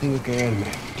 Tengo que irme.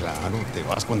 Claro, te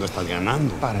vas cuando estás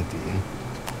ganando. Para ti, ¿eh?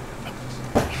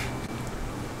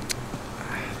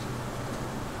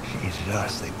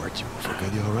 Jesus, they worked you over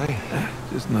good. You all right?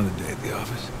 Just another day at the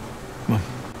office. Come on.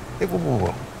 Hey, whoa.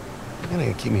 You're not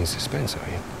gonna keep me in suspense,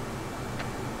 are you?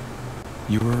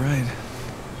 You were right.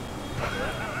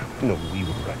 No, we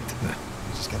were right.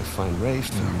 We just gotta find Rafe.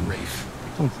 Rafe.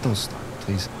 Don't start,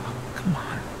 please. Oh, come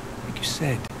on. Like you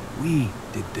said, we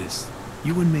did this.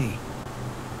 You and me.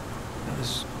 Now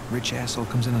this rich asshole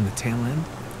comes in on the tail end.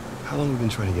 How long have we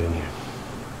been trying to get in here?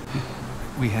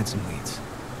 We had some leads.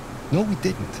 No, we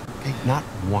didn't. Okay, not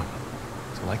one.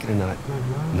 So like it or not,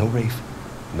 no Rafe,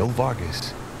 no Vargas,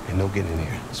 and no getting in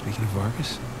here. Speaking of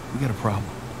Vargas, we got a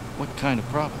problem. What kind of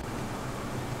problem?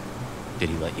 Did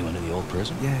he let you into the old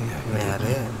prison?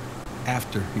 Yeah.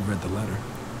 After he read the letter.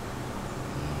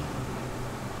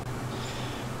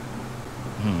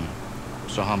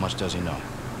 So how much does he know?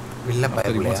 Not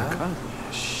that he wants a cut.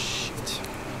 Shit.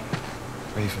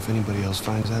 Rafe, if anybody else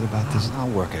finds out about this...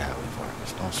 I'll work it out with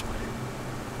Vargas. Don't sweat it.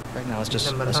 Right now, let's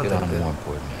get on to more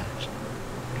important matters.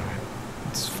 All right.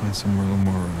 Let's find somewhere a little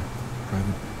more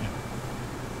private.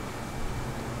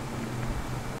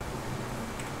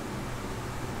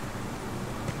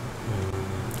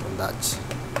 That's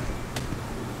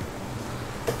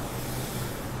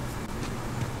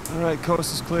All right, coast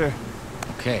is clear.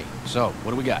 Okay, so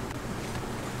what do we got?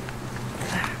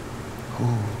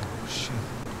 Oh, shit.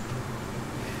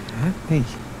 Huh? Hey,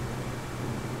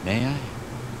 May I?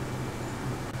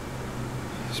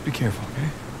 just be careful, okay?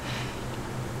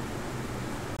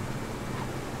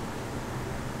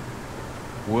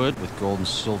 Wood with gold and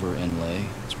silver inlay.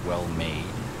 It's well made.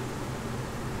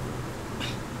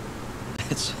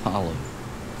 It's hollow.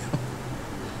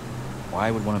 Why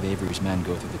would one of Avery's men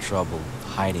go through the trouble of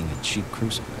hiding a cheap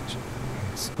crucifix?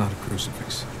 It's not a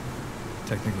crucifix.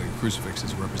 Technically, a crucifix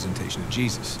is a representation of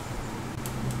Jesus.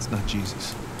 It's not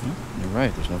Jesus. You're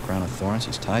right, there's no crown of thorns.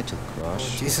 He's tied to the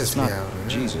cross. Jesus, it's not yeah.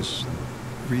 Jesus.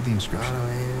 Read the inscription.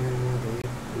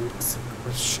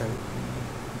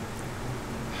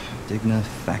 Digna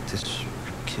factus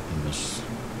principimus.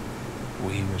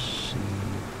 We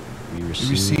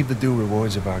receive the due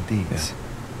rewards of our deeds. Yeah.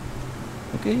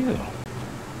 Look at you.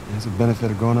 It's a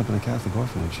benefit of growing up in a Catholic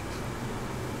orphanage.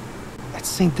 That's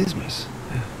St. Dismas.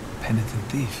 Yeah. Penitent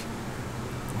thief.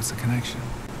 What's the connection?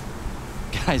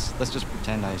 Guys, let's just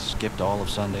pretend I skipped all of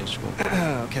Sunday school.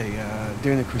 Okay,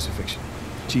 during the crucifixion,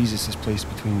 Jesus is placed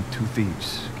between two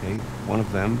thieves, okay? One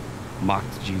of them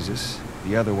mocked Jesus.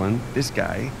 The other one, this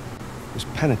guy, was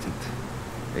penitent.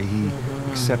 He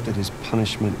accepted his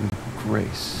punishment with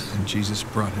grace. And Jesus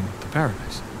brought him to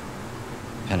paradise.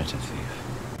 Penitent thief.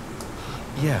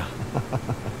 Yeah.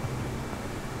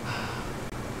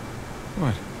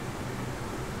 What?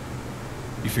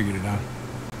 You figured it out?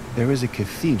 There is a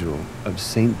cathedral of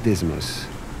St. Dismas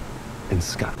in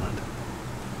Scotland.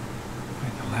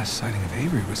 Wait, the last sighting of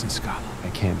Avery was in Scotland.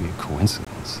 That can't be a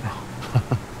coincidence. No.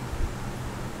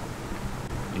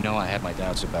 You know, I had my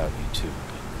doubts about you, too.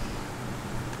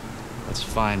 Let's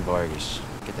find Vargas.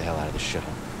 Get the hell out of this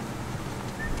shithole.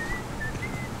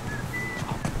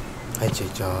 Let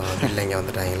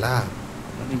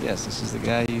me guess, this is the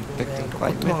guy you picked to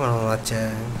fight with?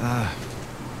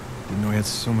 Didn't know he had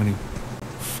so many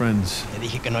friends. Te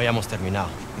dije que no habíamos terminado.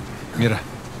 Mira,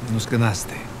 nos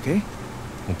ganaste, ¿ok?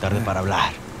 Muy tarde para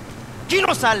hablar. ¡Aquí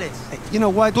no sales! Hey, you know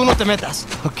what? Tú no te metas.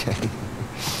 Okay.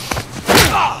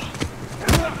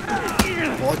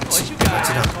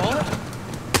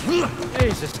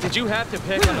 Jesus, did you have to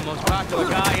pick on the most popular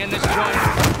guy in this joint?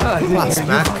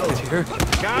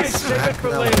 Guys, save it for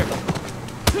later.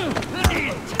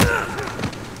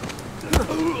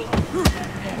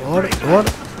 What?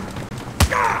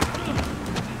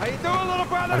 How you doing, little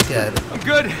brother?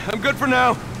 I'm good for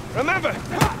now. Remember,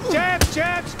 jab,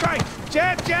 jab, strike.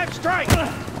 Jab, jab, strike.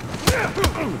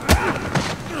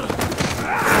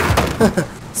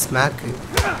 Smack it.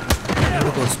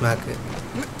 Go smack it.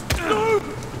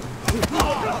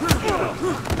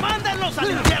 ¡Mándalos al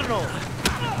infierno!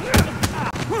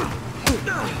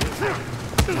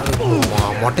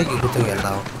 மொட்டைக்கு குத்துங்க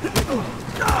எல்லாம்.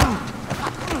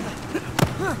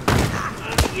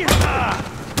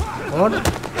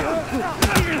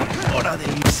 Hora de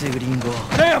irse, gringo.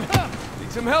 Damn!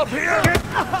 Need some help here?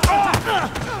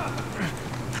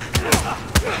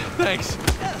 Thanks.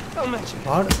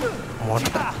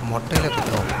 மொட்டையில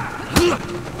குத்துவோம்.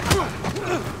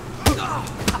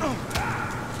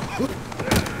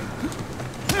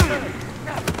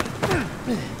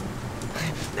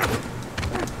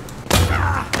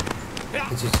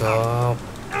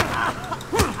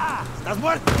 ¿Estás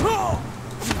muerto?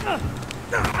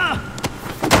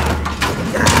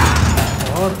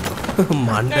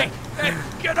 Manda. Hey,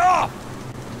 get off!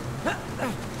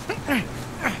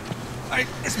 Ay,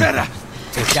 espera.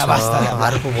 Ya basta de hablar.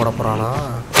 அறுப்பு போட போறானா?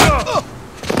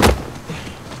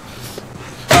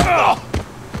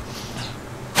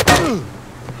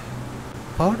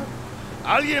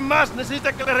 Alguien más necesita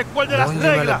que le recuerde las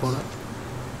reglas.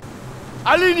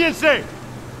 ¡Alíñense!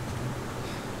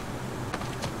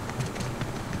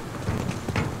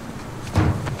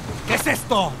 ¿Qué es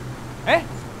esto? ¿Eh?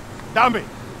 Dame.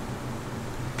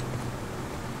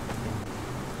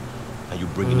 Are you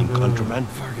bringing in contraband?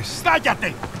 Vargas. ¡Cállate!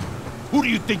 Who do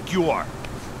you think you are?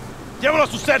 Llévalo a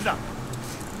su celda.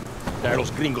 Trae a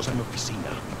los gringos a mi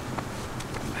oficina.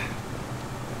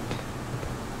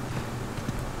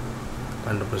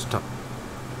 கண்டுபிடிச்சிட்டான்.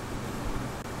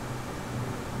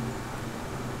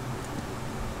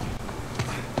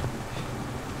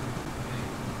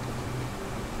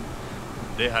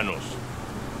 Déjanos.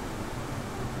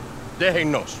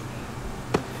 Déjennos.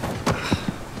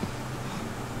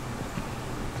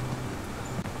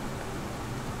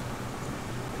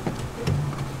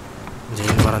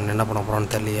 என்ன பண்ண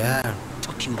போறான்னு தெரியலையே.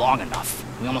 Took you long enough.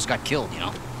 We almost got killed, you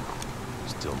know?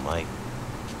 Still might.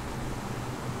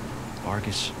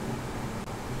 Vargas.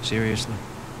 Seriously?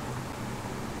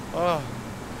 Oh,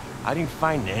 I didn't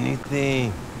find anything.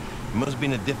 It must be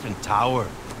in a different tower.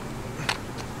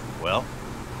 Well?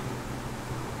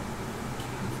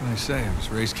 What can I say? I was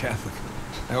raised Catholic.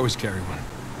 I always carry one.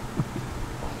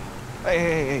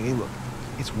 Hey, look.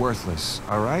 It's worthless,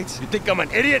 all right? You think I'm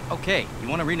an idiot? Okay, you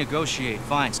want to renegotiate,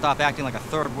 fine. Stop acting like a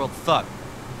third world thug.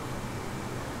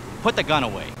 Put the gun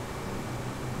away.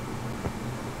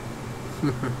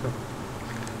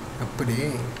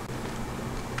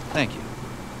 Thank you.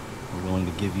 We're willing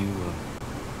to give you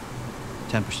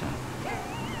 10%.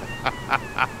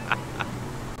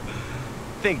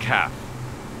 Think half.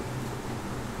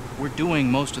 We're doing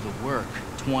most of the work,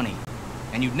 20,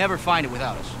 and you'd never find it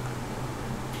without us.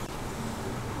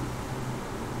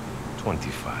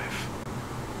 25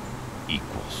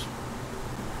 equals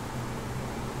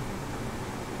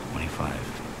 25.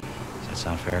 Does that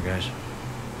sound fair, guys?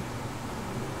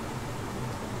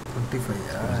 25,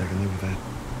 I can live with that.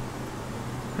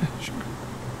 Yeah, sure.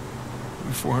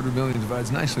 400 million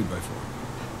divides nicely by 4.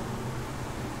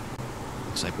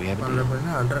 Looks like we have a deal.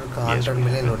 100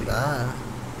 million வருதா?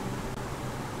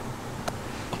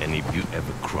 And if you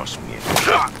ever cross me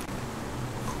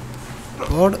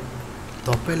God,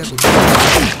 தொப்பையில குத்து.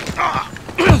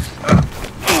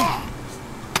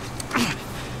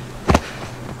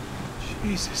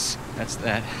 Jesus. That's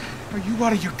that. Are you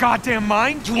out of your goddamn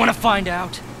mind? You want to find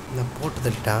out? இந்த போட்டு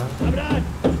தள்ளிட்டான்.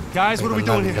 Guys, what are we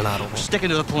doing here? We're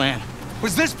sticking to the plan.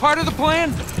 Was this part of the plan?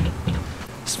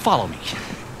 Just follow me.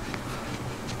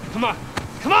 Come on.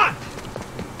 Come on!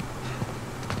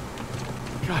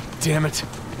 God damn it.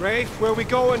 Rafe, where are we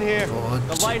going here?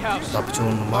 The lighthouse.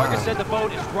 Marcus said the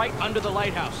boat is right under the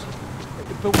lighthouse.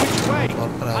 But which way?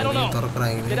 I don't know.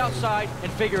 Get outside and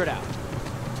figure it out.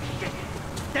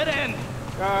 Get in!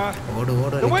 ஓடு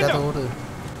ஓடு The நிக்காத window. ஓடு.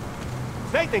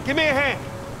 Nathan, give me a hand.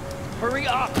 Hurry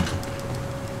up!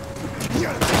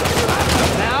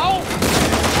 Now?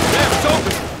 There, it's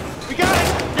open. We got it.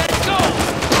 Let's go!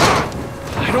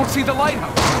 I don't see the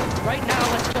lighthouse. Right now,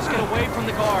 let's just get away from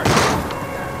the guard.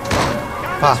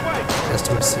 பா just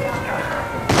miss.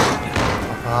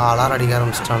 Alarm அடிக்க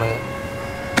ஆரம்பிச்சிட்டானுங்க.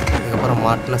 இதுக்கப்புறம்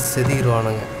மாட்டில்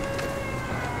செதிடுவானுங்க.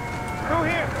 Through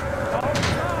here.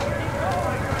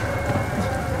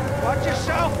 Watch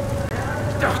yourself.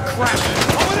 Oh, crap.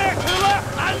 Over there, to the left.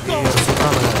 Let's go.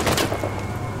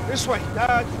 This way.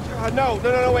 No,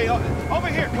 wait. Over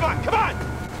here. Come on, come on.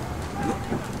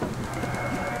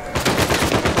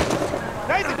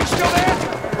 Nathan, you still there?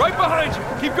 Right behind you.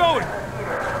 Keep going.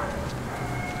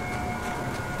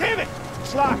 Damn it.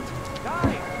 It's locked.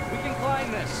 Guys, we can climb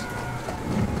this.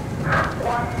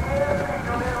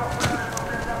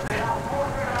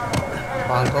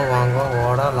 வாங்க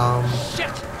ஓடலாம்.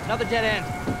 Shit! Another dead end.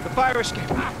 The fire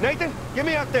escape. Nathan, get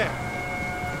me out there.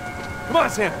 Come on,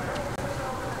 Sam.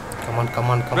 Come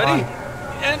on. Ready?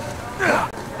 And...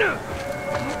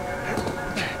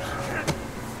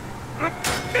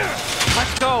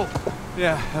 Let's go.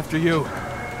 Yeah, after you.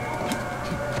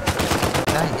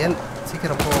 ஏன்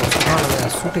சீக்கிரம் போ. சொல்றானுங்க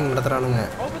shooting நடத்துறானுங்க.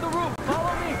 Over the roof.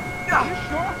 Follow me. Are you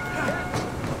sure?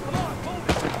 Come on, move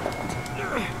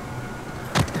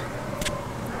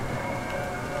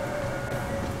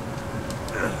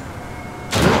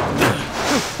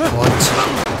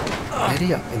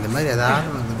சரியா இந்த மாதிரி ஏதாவது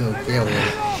வந்து okay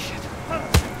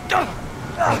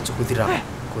வச்சு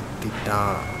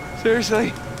குத்திட்டான். Seriously?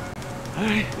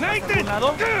 Nathan!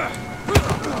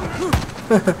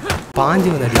 பாஞ்சு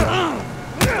வந்து அடிக்கிறான்.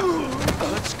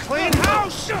 Let's clean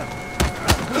house!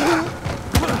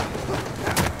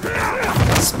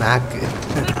 Smack.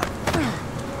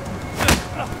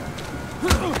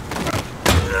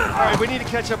 Alright, we need to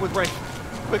catch up with Ray.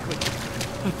 Quickly.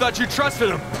 I thought you trusted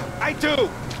him. I do!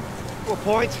 To a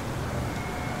point.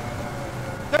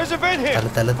 There's a vent here!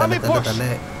 Let me push!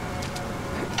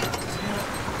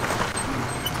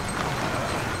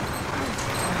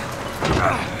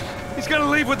 He's gonna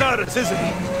leave without us, isn't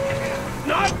he?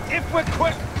 Not if we're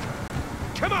quick!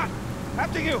 Come on!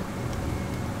 After you!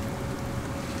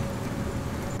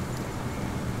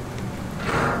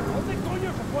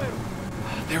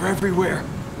 They're everywhere.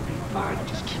 Fine,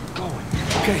 just keep going.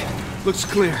 Okay, looks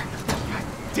clear. God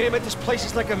damn it, this place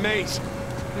is like a maze.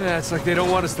 Yeah, it's like they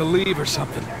don't want us to leave or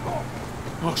something.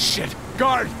 Oh shit!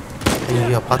 Guard!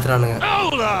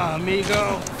 Hola, amigo!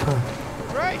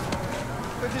 Right!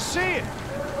 Good to see you.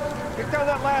 Get down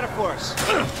that ladder for us.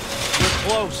 We're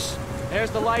close.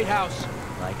 There's the lighthouse.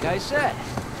 Like I said,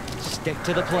 stick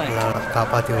to the plan.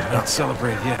 Let's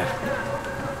celebrate yet.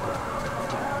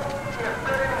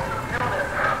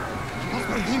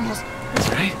 That's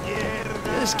right.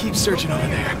 Just keep searching over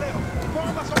there.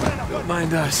 Don't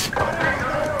mind us.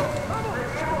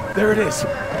 There it is.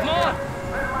 Come on!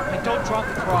 And don't drop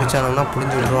the cross. பிடிச்சானுங்கன்னா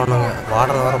புடிஞ்சு விட்டுருவானுங்க.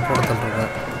 Water வர போட தள்ளுறாங்க.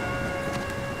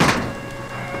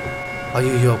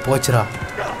 ஐயோ போச்சுடா.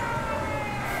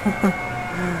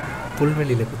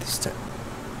 புல்வெளியில குதிச்சிட்டேன்.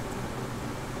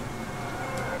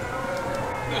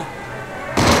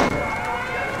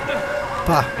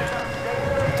 பா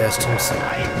just miss.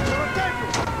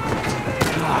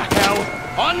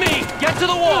 On me! Get to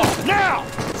the wall! Now!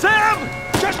 Sam!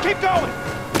 Just keep going!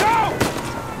 Go!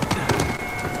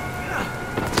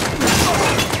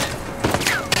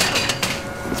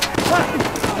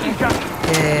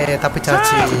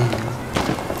 தப்பிச்சாச்சு.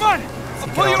 Come on!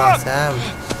 I'll pull you சீக்கிரம் up! Sam.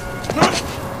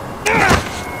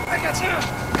 I got you!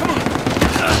 Come on!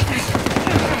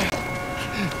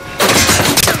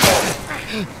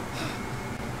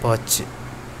 போச்சு.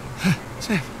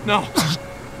 Sam, no.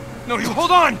 No, you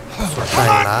hold on!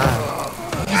 சுட்டாங்களா?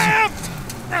 Sam!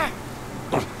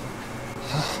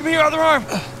 Give me your other arm!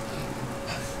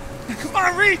 Come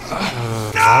on, reach!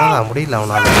 அவ்வளோதான் முடியல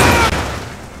அவனால.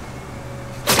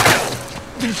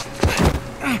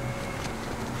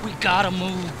 We gotta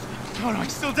move. No,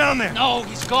 he's still down there. No,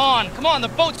 he's gone. Come on, the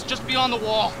boat's just beyond the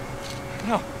wall.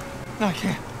 No, I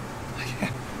can't.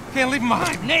 Can't leave him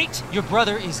behind. Nate, your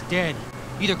brother is dead.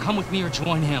 Either come with me or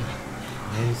join him.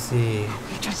 I see.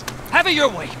 Just have it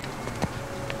your way.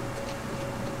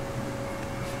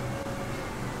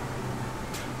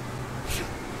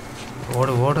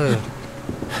 ஓடு ஓடு.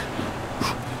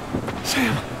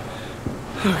 Sam.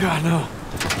 Oh God, no.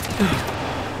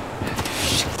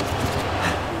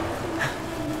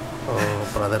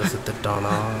 Brother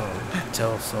செத்துட்டானா? So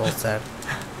sad.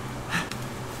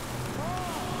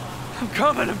 I'm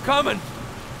coming.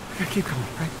 Keep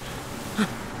coming, right?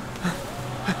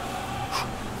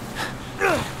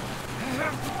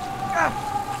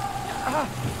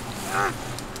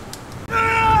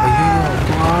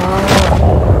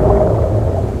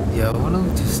 எவ்வளவு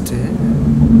just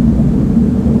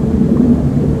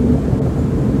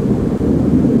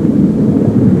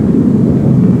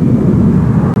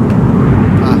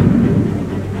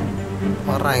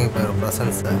வர்றாங்க இப்போ ஒரு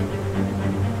presence.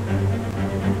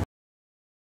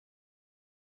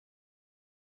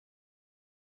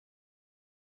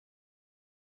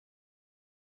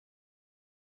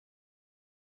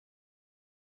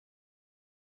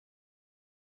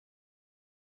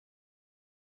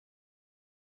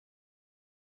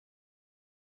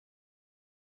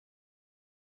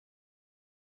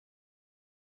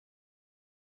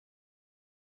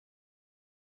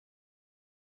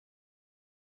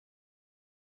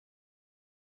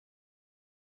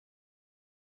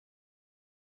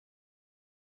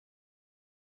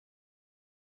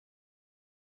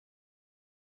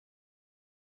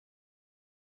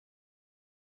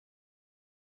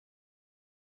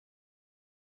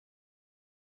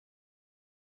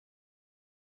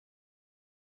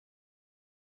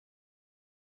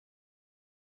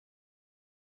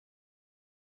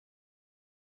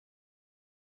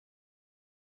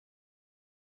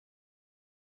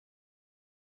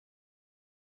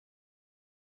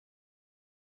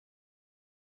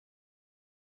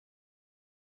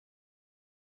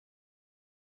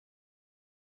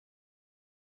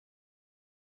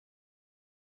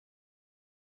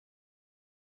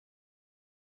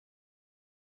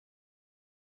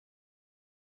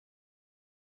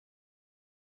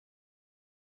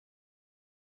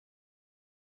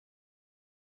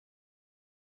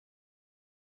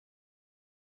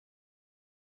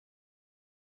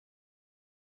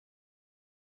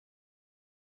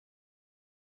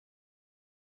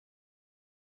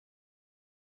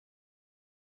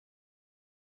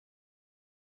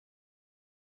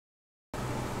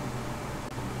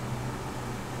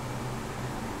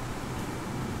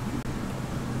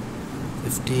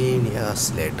 years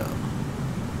later.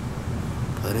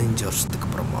 15 வருஷத்துக்கு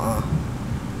அப்புறமா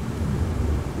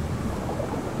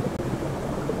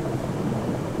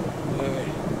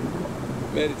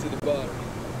Made it to the bottom.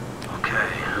 Okay.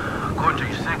 According to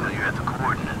your signal, you're at the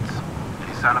coordinates. Can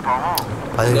you sign up our home?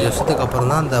 15 வருஷத்துக்கு அப்புறம்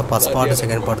தான் அந்த first part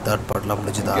second part third பார்ட்லாம்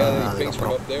முடிஞ்சுதா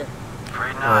அதுக்கப்புறம்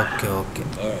okay okay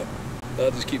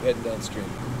I'll just keep heading downstream.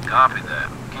 Copy that.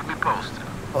 Keep me posted.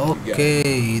 Okay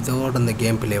இதோட இந்த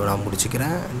game பிளேவை நான்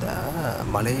முடிச்சுக்கிறேன். இந்த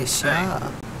மலேசியா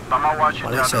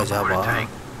ஜாவா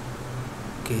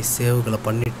ஓகே சேவ்களை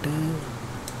பண்ணிவிட்டு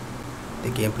இந்த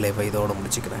கேம் பிளேவை இதோட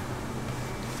முடிச்சுக்கிறேன்.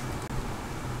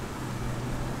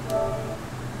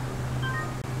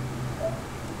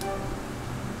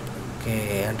 Okay,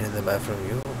 and is the bye from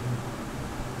you.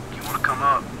 You want to come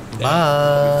up?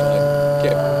 Bye.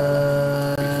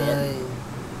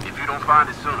 If you don't find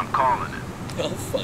it soon, I'm calling it. I'll find